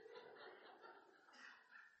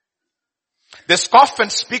 They scoff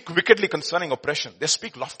and speak wickedly concerning oppression. They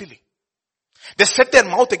speak loftily. They set their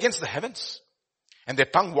mouth against the heavens, and their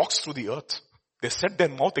tongue walks through the earth. They set their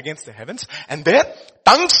mouth against the heavens, and their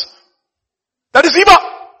tongues, that is Ziba.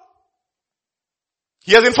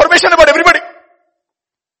 He has information about everybody.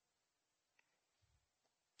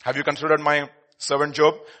 Have you considered my servant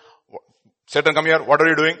Job? Satan, come here. What are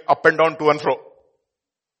you doing? Up and down, to and fro.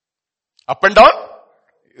 Up and down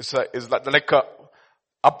is like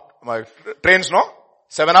up, my trains, no?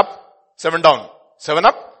 7 up, 7 down. 7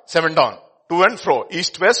 up, 7 down. To and fro.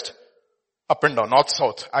 East, west, up and down. North,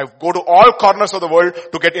 south. I go to all corners of the world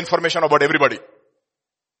to get information about everybody.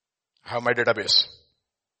 I have my database.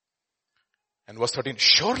 And verse 13,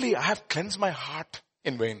 surely I have cleansed my heart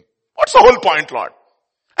in vain. What's the whole point, Lord?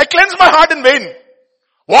 I cleansed my heart in vain.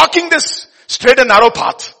 Walking this straight and narrow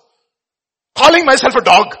path. Calling myself a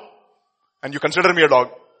dog. And you consider me a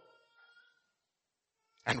dog.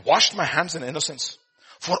 And washed my hands in innocence.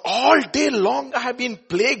 For all day long I have been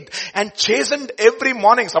plagued and chastened every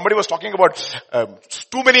morning. Somebody was talking about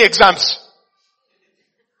too many exams.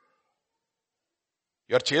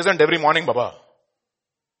 You are chastened every morning, Baba.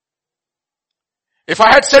 If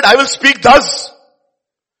I had said, I will speak thus,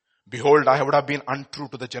 behold, I would have been untrue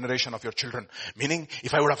to the generation of your children. Meaning,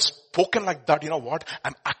 if I would have spoken like that, you know what?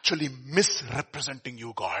 I'm actually misrepresenting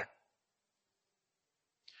you, God.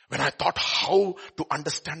 When I thought how to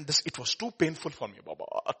understand this, it was too painful for me, Baba.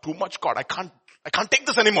 Too much, God. I can't take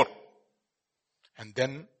this anymore. And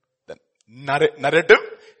then the narrative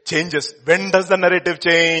changes. When does the narrative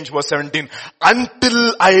change? Verse 17.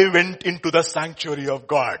 Until I went into the sanctuary of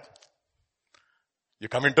God. You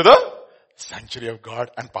come into the sanctuary of God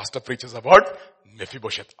and pastor preaches about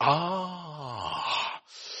Mephibosheth.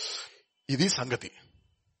 Idi Sangati.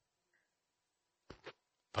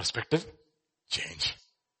 Perspective change.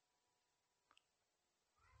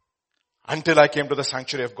 Until I came to the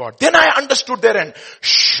sanctuary of God. Then I understood their end.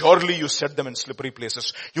 Surely you set them in slippery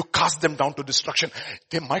places. You cast them down to destruction.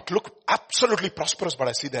 They might look absolutely prosperous, but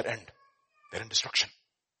I see their end. They're in destruction.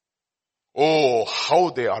 Oh,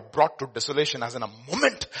 how they are brought to desolation as in a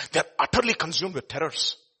moment. They're utterly consumed with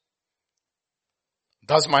terrors.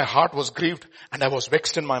 Thus my heart was grieved and I was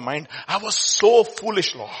vexed in my mind. I was so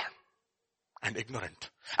foolish, Lord, and ignorant.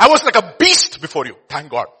 I was like a beast before you.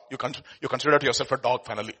 Thank God. You considered yourself a dog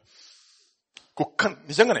finally. Kukkan,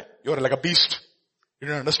 nijangane, you were like a beast. You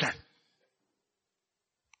didn't understand.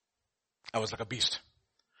 I was like a beast.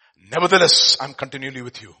 Nevertheless, I'm continually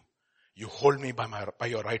with you. You hold me by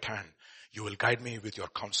your right hand. You will guide me with your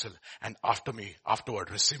counsel. And afterward,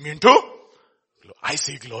 receive me into, I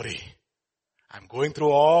see glory. I'm going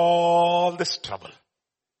through all this trouble.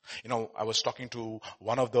 You know, I was talking to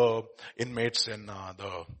one of the inmates in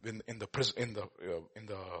the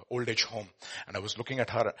old age home, and I was looking at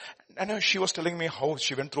her, and she was telling me how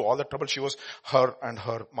she went through all the trouble. Her and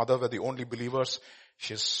her mother were the only believers.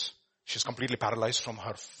 She's completely paralyzed from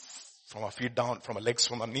her feet down, from her legs,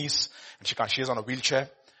 from her knees, and she is on a wheelchair.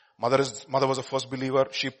 Mother was the first believer.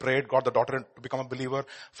 She prayed, got the daughter to become a believer.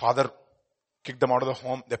 Father kicked them out of the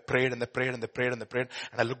home. They prayed and they prayed and they prayed and they prayed.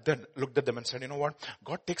 And I looked at them and said, you know what?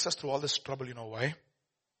 God takes us through all this trouble. You know why?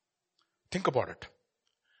 Think about it.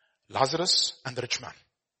 Lazarus and the rich man.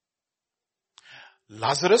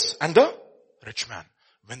 Lazarus and the rich man.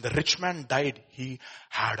 When the rich man died, he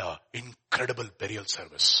had an incredible burial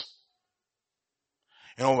service.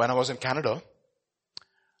 You know, when I was in Canada,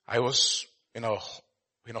 I was in a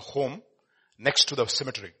home next to the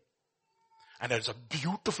cemetery. And it's a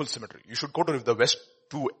beautiful cemetery. You should go to the west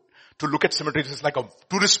to look at cemeteries. It's like a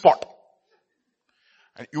tourist spot.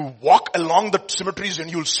 And you walk along the cemeteries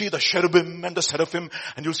and you'll see the cherubim and the seraphim.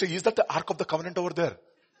 And you'll say, is that the Ark of the Covenant over there?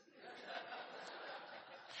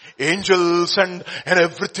 Angels and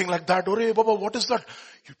everything like that. Ore Baba, what is that?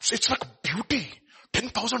 It's like beauty.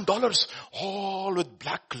 $10,000. All with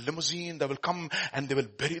black limousine. They will come and they will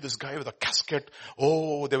bury this guy with a casket.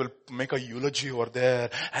 Oh, they will make a eulogy over there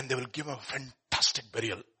and they will give him a fantastic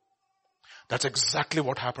burial. That's exactly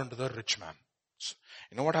what happened to the rich man.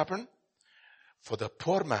 You know what happened? For the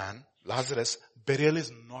poor man, Lazarus, burial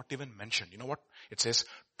is not even mentioned. You know what? It says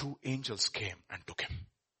 2 angels came and took him.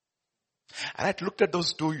 And I looked at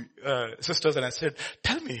those 2 sisters and I said,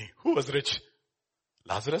 tell me, who was rich?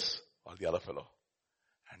 Lazarus or the other fellow?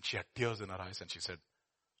 And she had tears in her eyes and she said,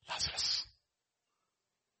 Lazarus.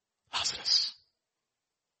 Lazarus.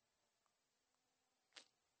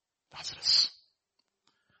 Lazarus.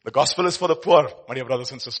 The gospel is for the poor, my dear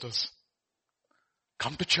brothers and sisters.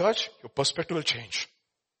 Come to church, your perspective will change.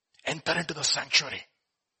 Enter into the sanctuary.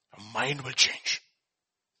 Your mind will change.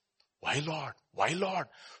 Why Lord? Why Lord?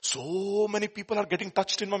 So many people are getting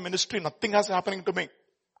touched in my ministry. Nothing is happening to me.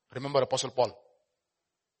 Remember Apostle Paul.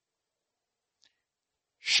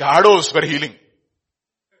 Shadows were healing.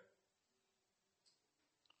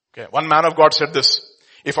 Okay, one man of God said this.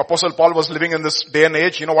 If Apostle Paul was living in this day and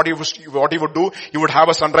age, you know what he would do? He would have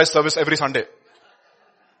a sunrise service every Sunday.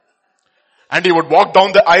 And he would walk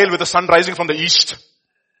down the aisle with the sun rising from the east.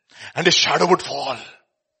 And his shadow would fall.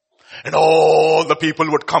 And all the people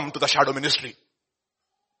would come to the shadow ministry.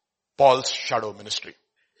 Paul's shadow ministry.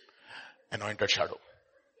 Anointed shadow.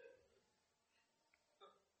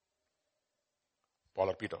 Paul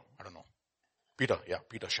or Peter, I don't know.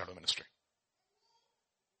 Peter's shadow ministry.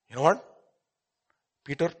 You know what?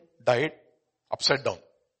 Peter died upside down.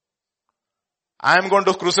 I am going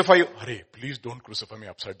to crucify you. Hurry, please don't crucify me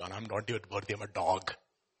upside down. I'm not even worthy. I'm a dog.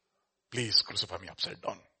 Please crucify me upside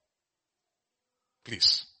down.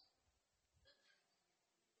 Please.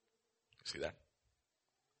 See that?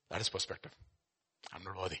 That is perspective. I'm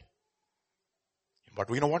not worthy. But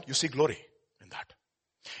you know what? You see glory in that.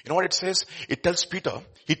 You know what it says? He tells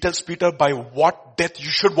Peter by what death you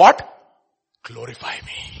should what? Glorify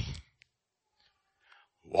me.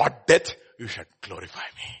 What death you should glorify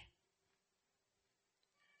me.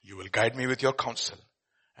 You will guide me with your counsel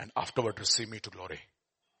and afterward receive me to glory.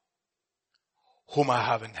 Whom I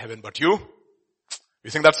have in heaven but you. You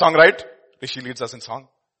sing that song, right? Rishi leads us in song.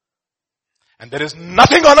 And there is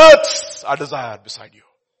nothing on earth I desire beside you.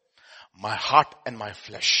 My heart and my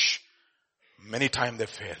flesh, many times they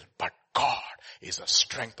fail, but God is the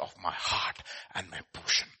strength of my heart and my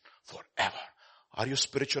portion forever. Are you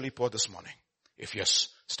spiritually poor this morning? If yes,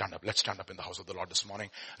 stand up. Let's stand up in the house of the Lord this morning.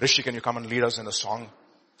 Rishi, can you come and lead us in a song?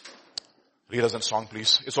 Lead us in song,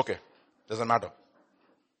 please. It's okay. Doesn't matter.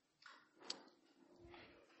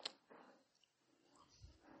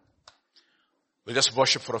 We'll just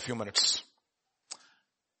worship for a few minutes.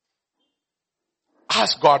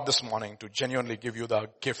 Ask God this morning to genuinely give you the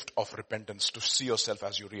gift of repentance, to see yourself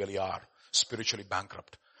as you really are, spiritually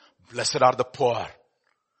bankrupt. Blessed are the poor,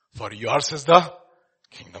 for yours is the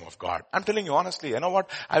kingdom of God. I'm telling you honestly, you know what?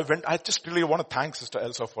 I just really want to thank Sister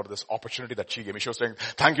Elsa for this opportunity that she gave me. She was saying,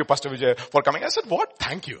 thank you, Pastor Vijay, for coming. I said, what?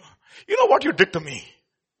 Thank you. You know what you did to me?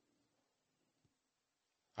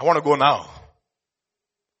 I want to go now.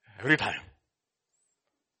 Every time.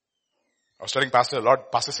 I was telling Pastor, Lord,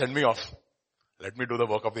 Pastor, send me off. Let me do the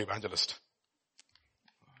work of the evangelist.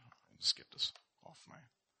 Just get this off my...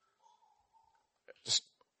 Just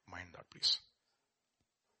mind that, please.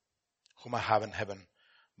 Whom I have in heaven,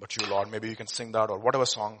 but you, Lord. Maybe you can sing that or whatever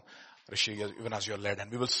song, Rishi, even as you're led. And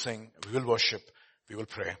we will sing, we will worship, we will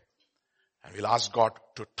pray. And we'll ask God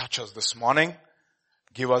to touch us this morning.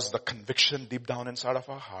 Give us the conviction deep down inside of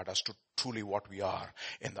our heart as to truly what we are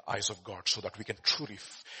in the eyes of God, so that we can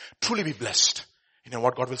truly be blessed. You know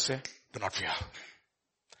what God will say? Do not fear.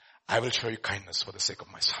 I will show you kindness for the sake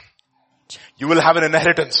of my son. You will have an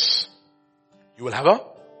inheritance. You will have an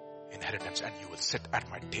inheritance, and you will sit at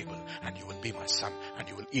my table, and you will be my son, and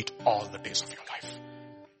you will eat all the days of your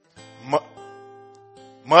life.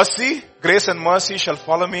 Mercy, grace and mercy shall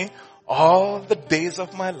follow me all the days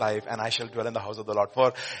of my life, and I shall dwell in the house of the Lord.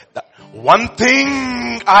 For the one thing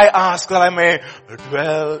I ask, that I may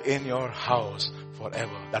dwell in your house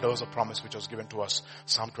forever. That was a promise which was given to us,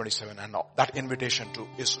 Psalm 27. And that invitation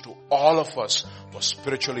is to all of us who are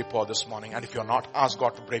spiritually poor this morning. And if you're not, ask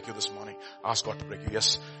God to break you this morning. Ask God to break you.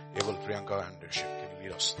 Yes, Abel, Priyanka and Rishi, can you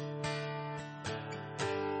lead us?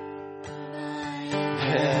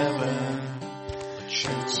 Heaven,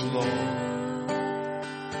 choose Lord.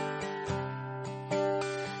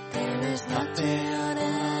 There is nothing on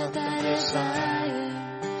earth I desire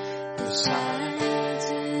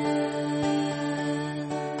besides you.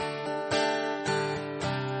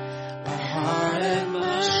 My heart and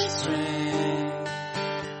my strength,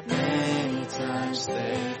 many times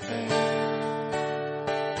they fail.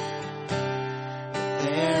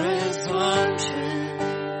 There is one truth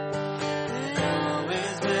that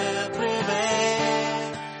always will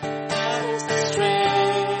prevail. That is the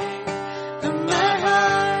strength of my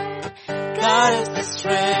heart. God is the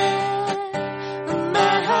strength of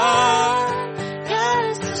my heart. God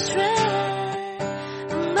is the strength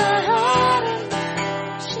of my heart, and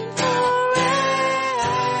passion forever.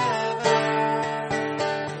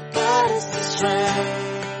 God is the strength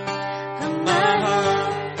of my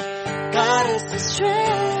heart. God is the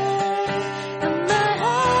strength of my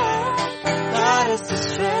heart. God is the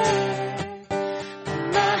strength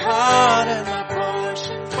of my heart, and my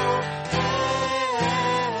portion forever.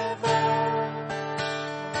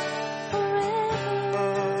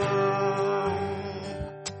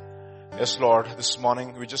 Yes, Lord, this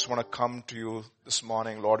morning we just want to come to you this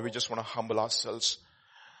morning, Lord. We just want to humble ourselves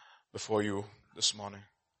before you this morning.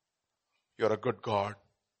 You're a good God.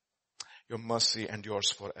 Your mercy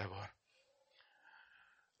endures forever.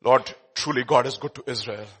 Lord, truly God is good to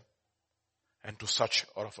Israel, and to such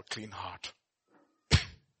are of a clean heart.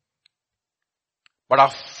 But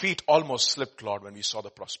our feet almost slipped, Lord, when we saw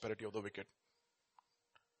the prosperity of the wicked.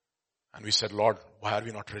 And we said, Lord, why are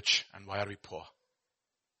we not rich and why are we poor?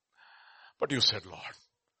 But you said, Lord,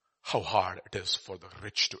 how hard it is for the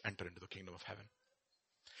rich to enter into the kingdom of heaven.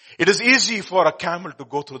 It is easy for a camel to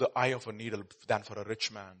go through the eye of a needle than for a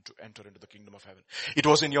rich man to enter into the kingdom of heaven. It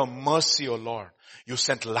was in your mercy, O Lord, you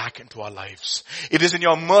sent lack into our lives. It is in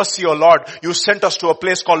your mercy, O Lord, you sent us to a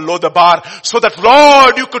place called Lodabar, so that,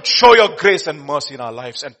 Lord, you could show your grace and mercy in our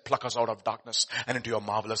lives and pluck us out of darkness and into your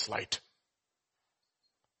marvelous light.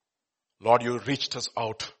 Lord, you reached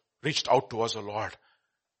out to us, O Lord,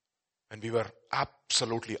 when we were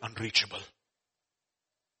absolutely unreachable.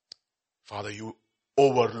 Father, you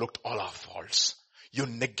overlooked all our faults. You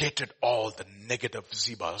negated all the negative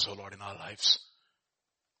zebas, oh Lord, in our lives.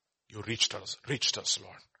 You reached us,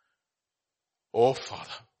 Lord. Oh Father,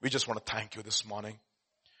 we just want to thank you this morning.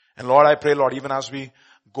 And Lord, I pray, Lord, even as we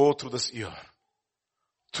go through this year,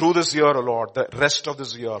 Through this year, O Lord, the rest of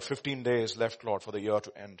this year, 15 days left, Lord, for the year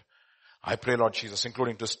to end. I pray, Lord Jesus,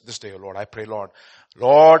 including this day, O Lord, I pray, Lord,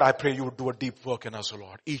 I pray you would do a deep work in us, O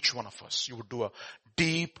Lord, each one of us. You would do a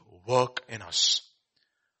deep work in us.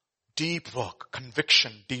 Deep work,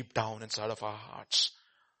 conviction deep down inside of our hearts.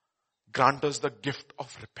 Grant us the gift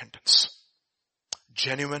of repentance.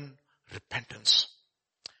 Genuine repentance.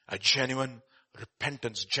 A genuine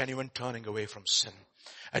repentance, genuine turning away from sin.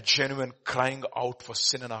 A genuine crying out for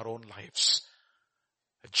sin in our own lives.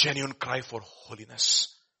 A genuine cry for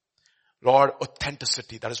holiness. Lord,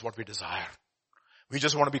 authenticity, that is what we desire. We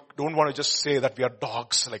just don't want to just say that we are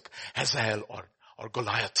dogs like Hazael or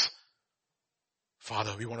Goliath.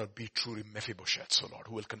 Father, we want to be truly Mephibosheth, Lord,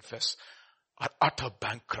 who will confess our utter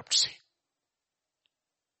bankruptcy.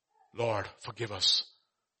 Lord, forgive us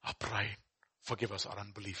our pride. Forgive us our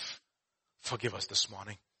unbelief. Forgive us this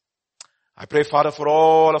morning. I pray, Father, for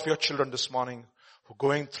all of your children this morning who are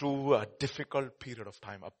going through a difficult period of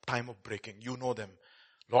time, a time of breaking. You know them.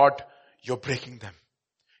 Lord, you're breaking them.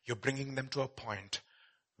 You're bringing them to a point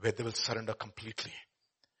where they will surrender completely.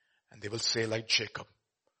 And they will say like Jacob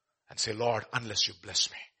and say, Lord, unless you bless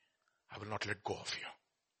me, I will not let go of you.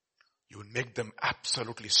 You will make them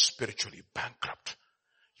absolutely spiritually bankrupt.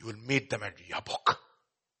 You will meet them at Yabok,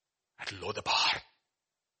 at Lodabar.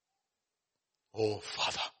 Oh,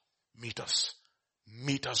 Father, meet us.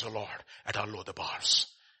 Meet us, O Lord, at our Lodabars.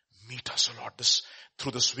 Meet us, O Lord,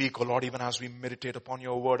 through this week, O Lord, even as we meditate upon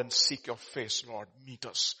your word and seek your face, Lord, meet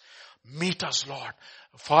us. Meet us, Lord.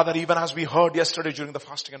 Father, even as we heard yesterday during the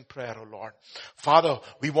fasting and prayer, oh Lord. Father,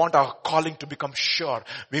 we want our calling to become sure.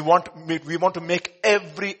 We want to make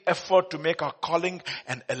every effort to make our calling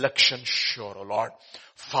and election sure, oh Lord.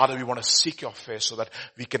 Father, we want to seek your face so that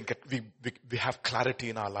we have clarity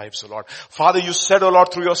in our lives, oh Lord. Father, you said, oh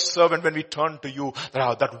Lord, through your servant when we turn to you,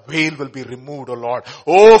 that veil will be removed, oh Lord.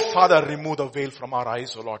 Oh Father, remove the veil from our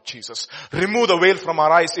eyes, oh Lord Jesus. Remove the veil from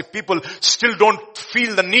our eyes. If people still don't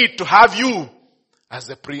feel the need to have you as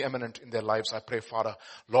the preeminent in their lives, I pray, Father,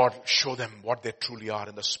 Lord, show them what they truly are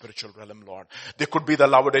in the spiritual realm, Lord. They could be the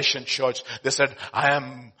Laodicean church. They said, I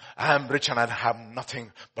am rich and I have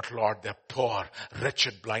nothing. But Lord, they're poor,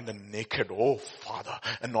 wretched, blind and naked. Oh, Father,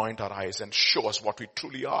 anoint our eyes and show us what we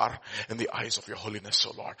truly are in the eyes of your holiness,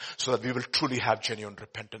 oh Lord, so that we will truly have genuine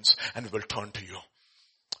repentance and we will turn to you.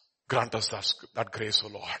 Grant us that grace, oh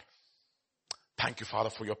Lord. Thank you, Father,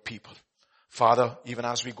 for your people. Father, even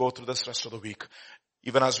as we go through this rest of the week,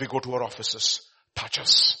 even as we go to our offices, touch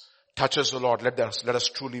us. Touch us, O Lord. Let us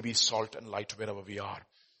truly be salt and light wherever we are.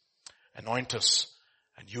 Anoint us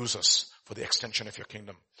and use us for the extension of your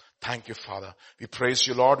kingdom. Thank you, Father. We praise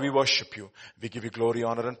you, Lord. We worship you. We give you glory,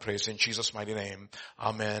 honor, and praise in Jesus' mighty name.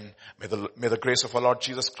 Amen. May the grace of our Lord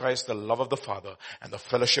Jesus Christ, the love of the Father, and the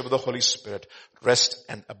fellowship of the Holy Spirit rest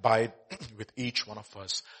and abide with each one of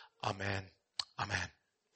us. Amen. Amen.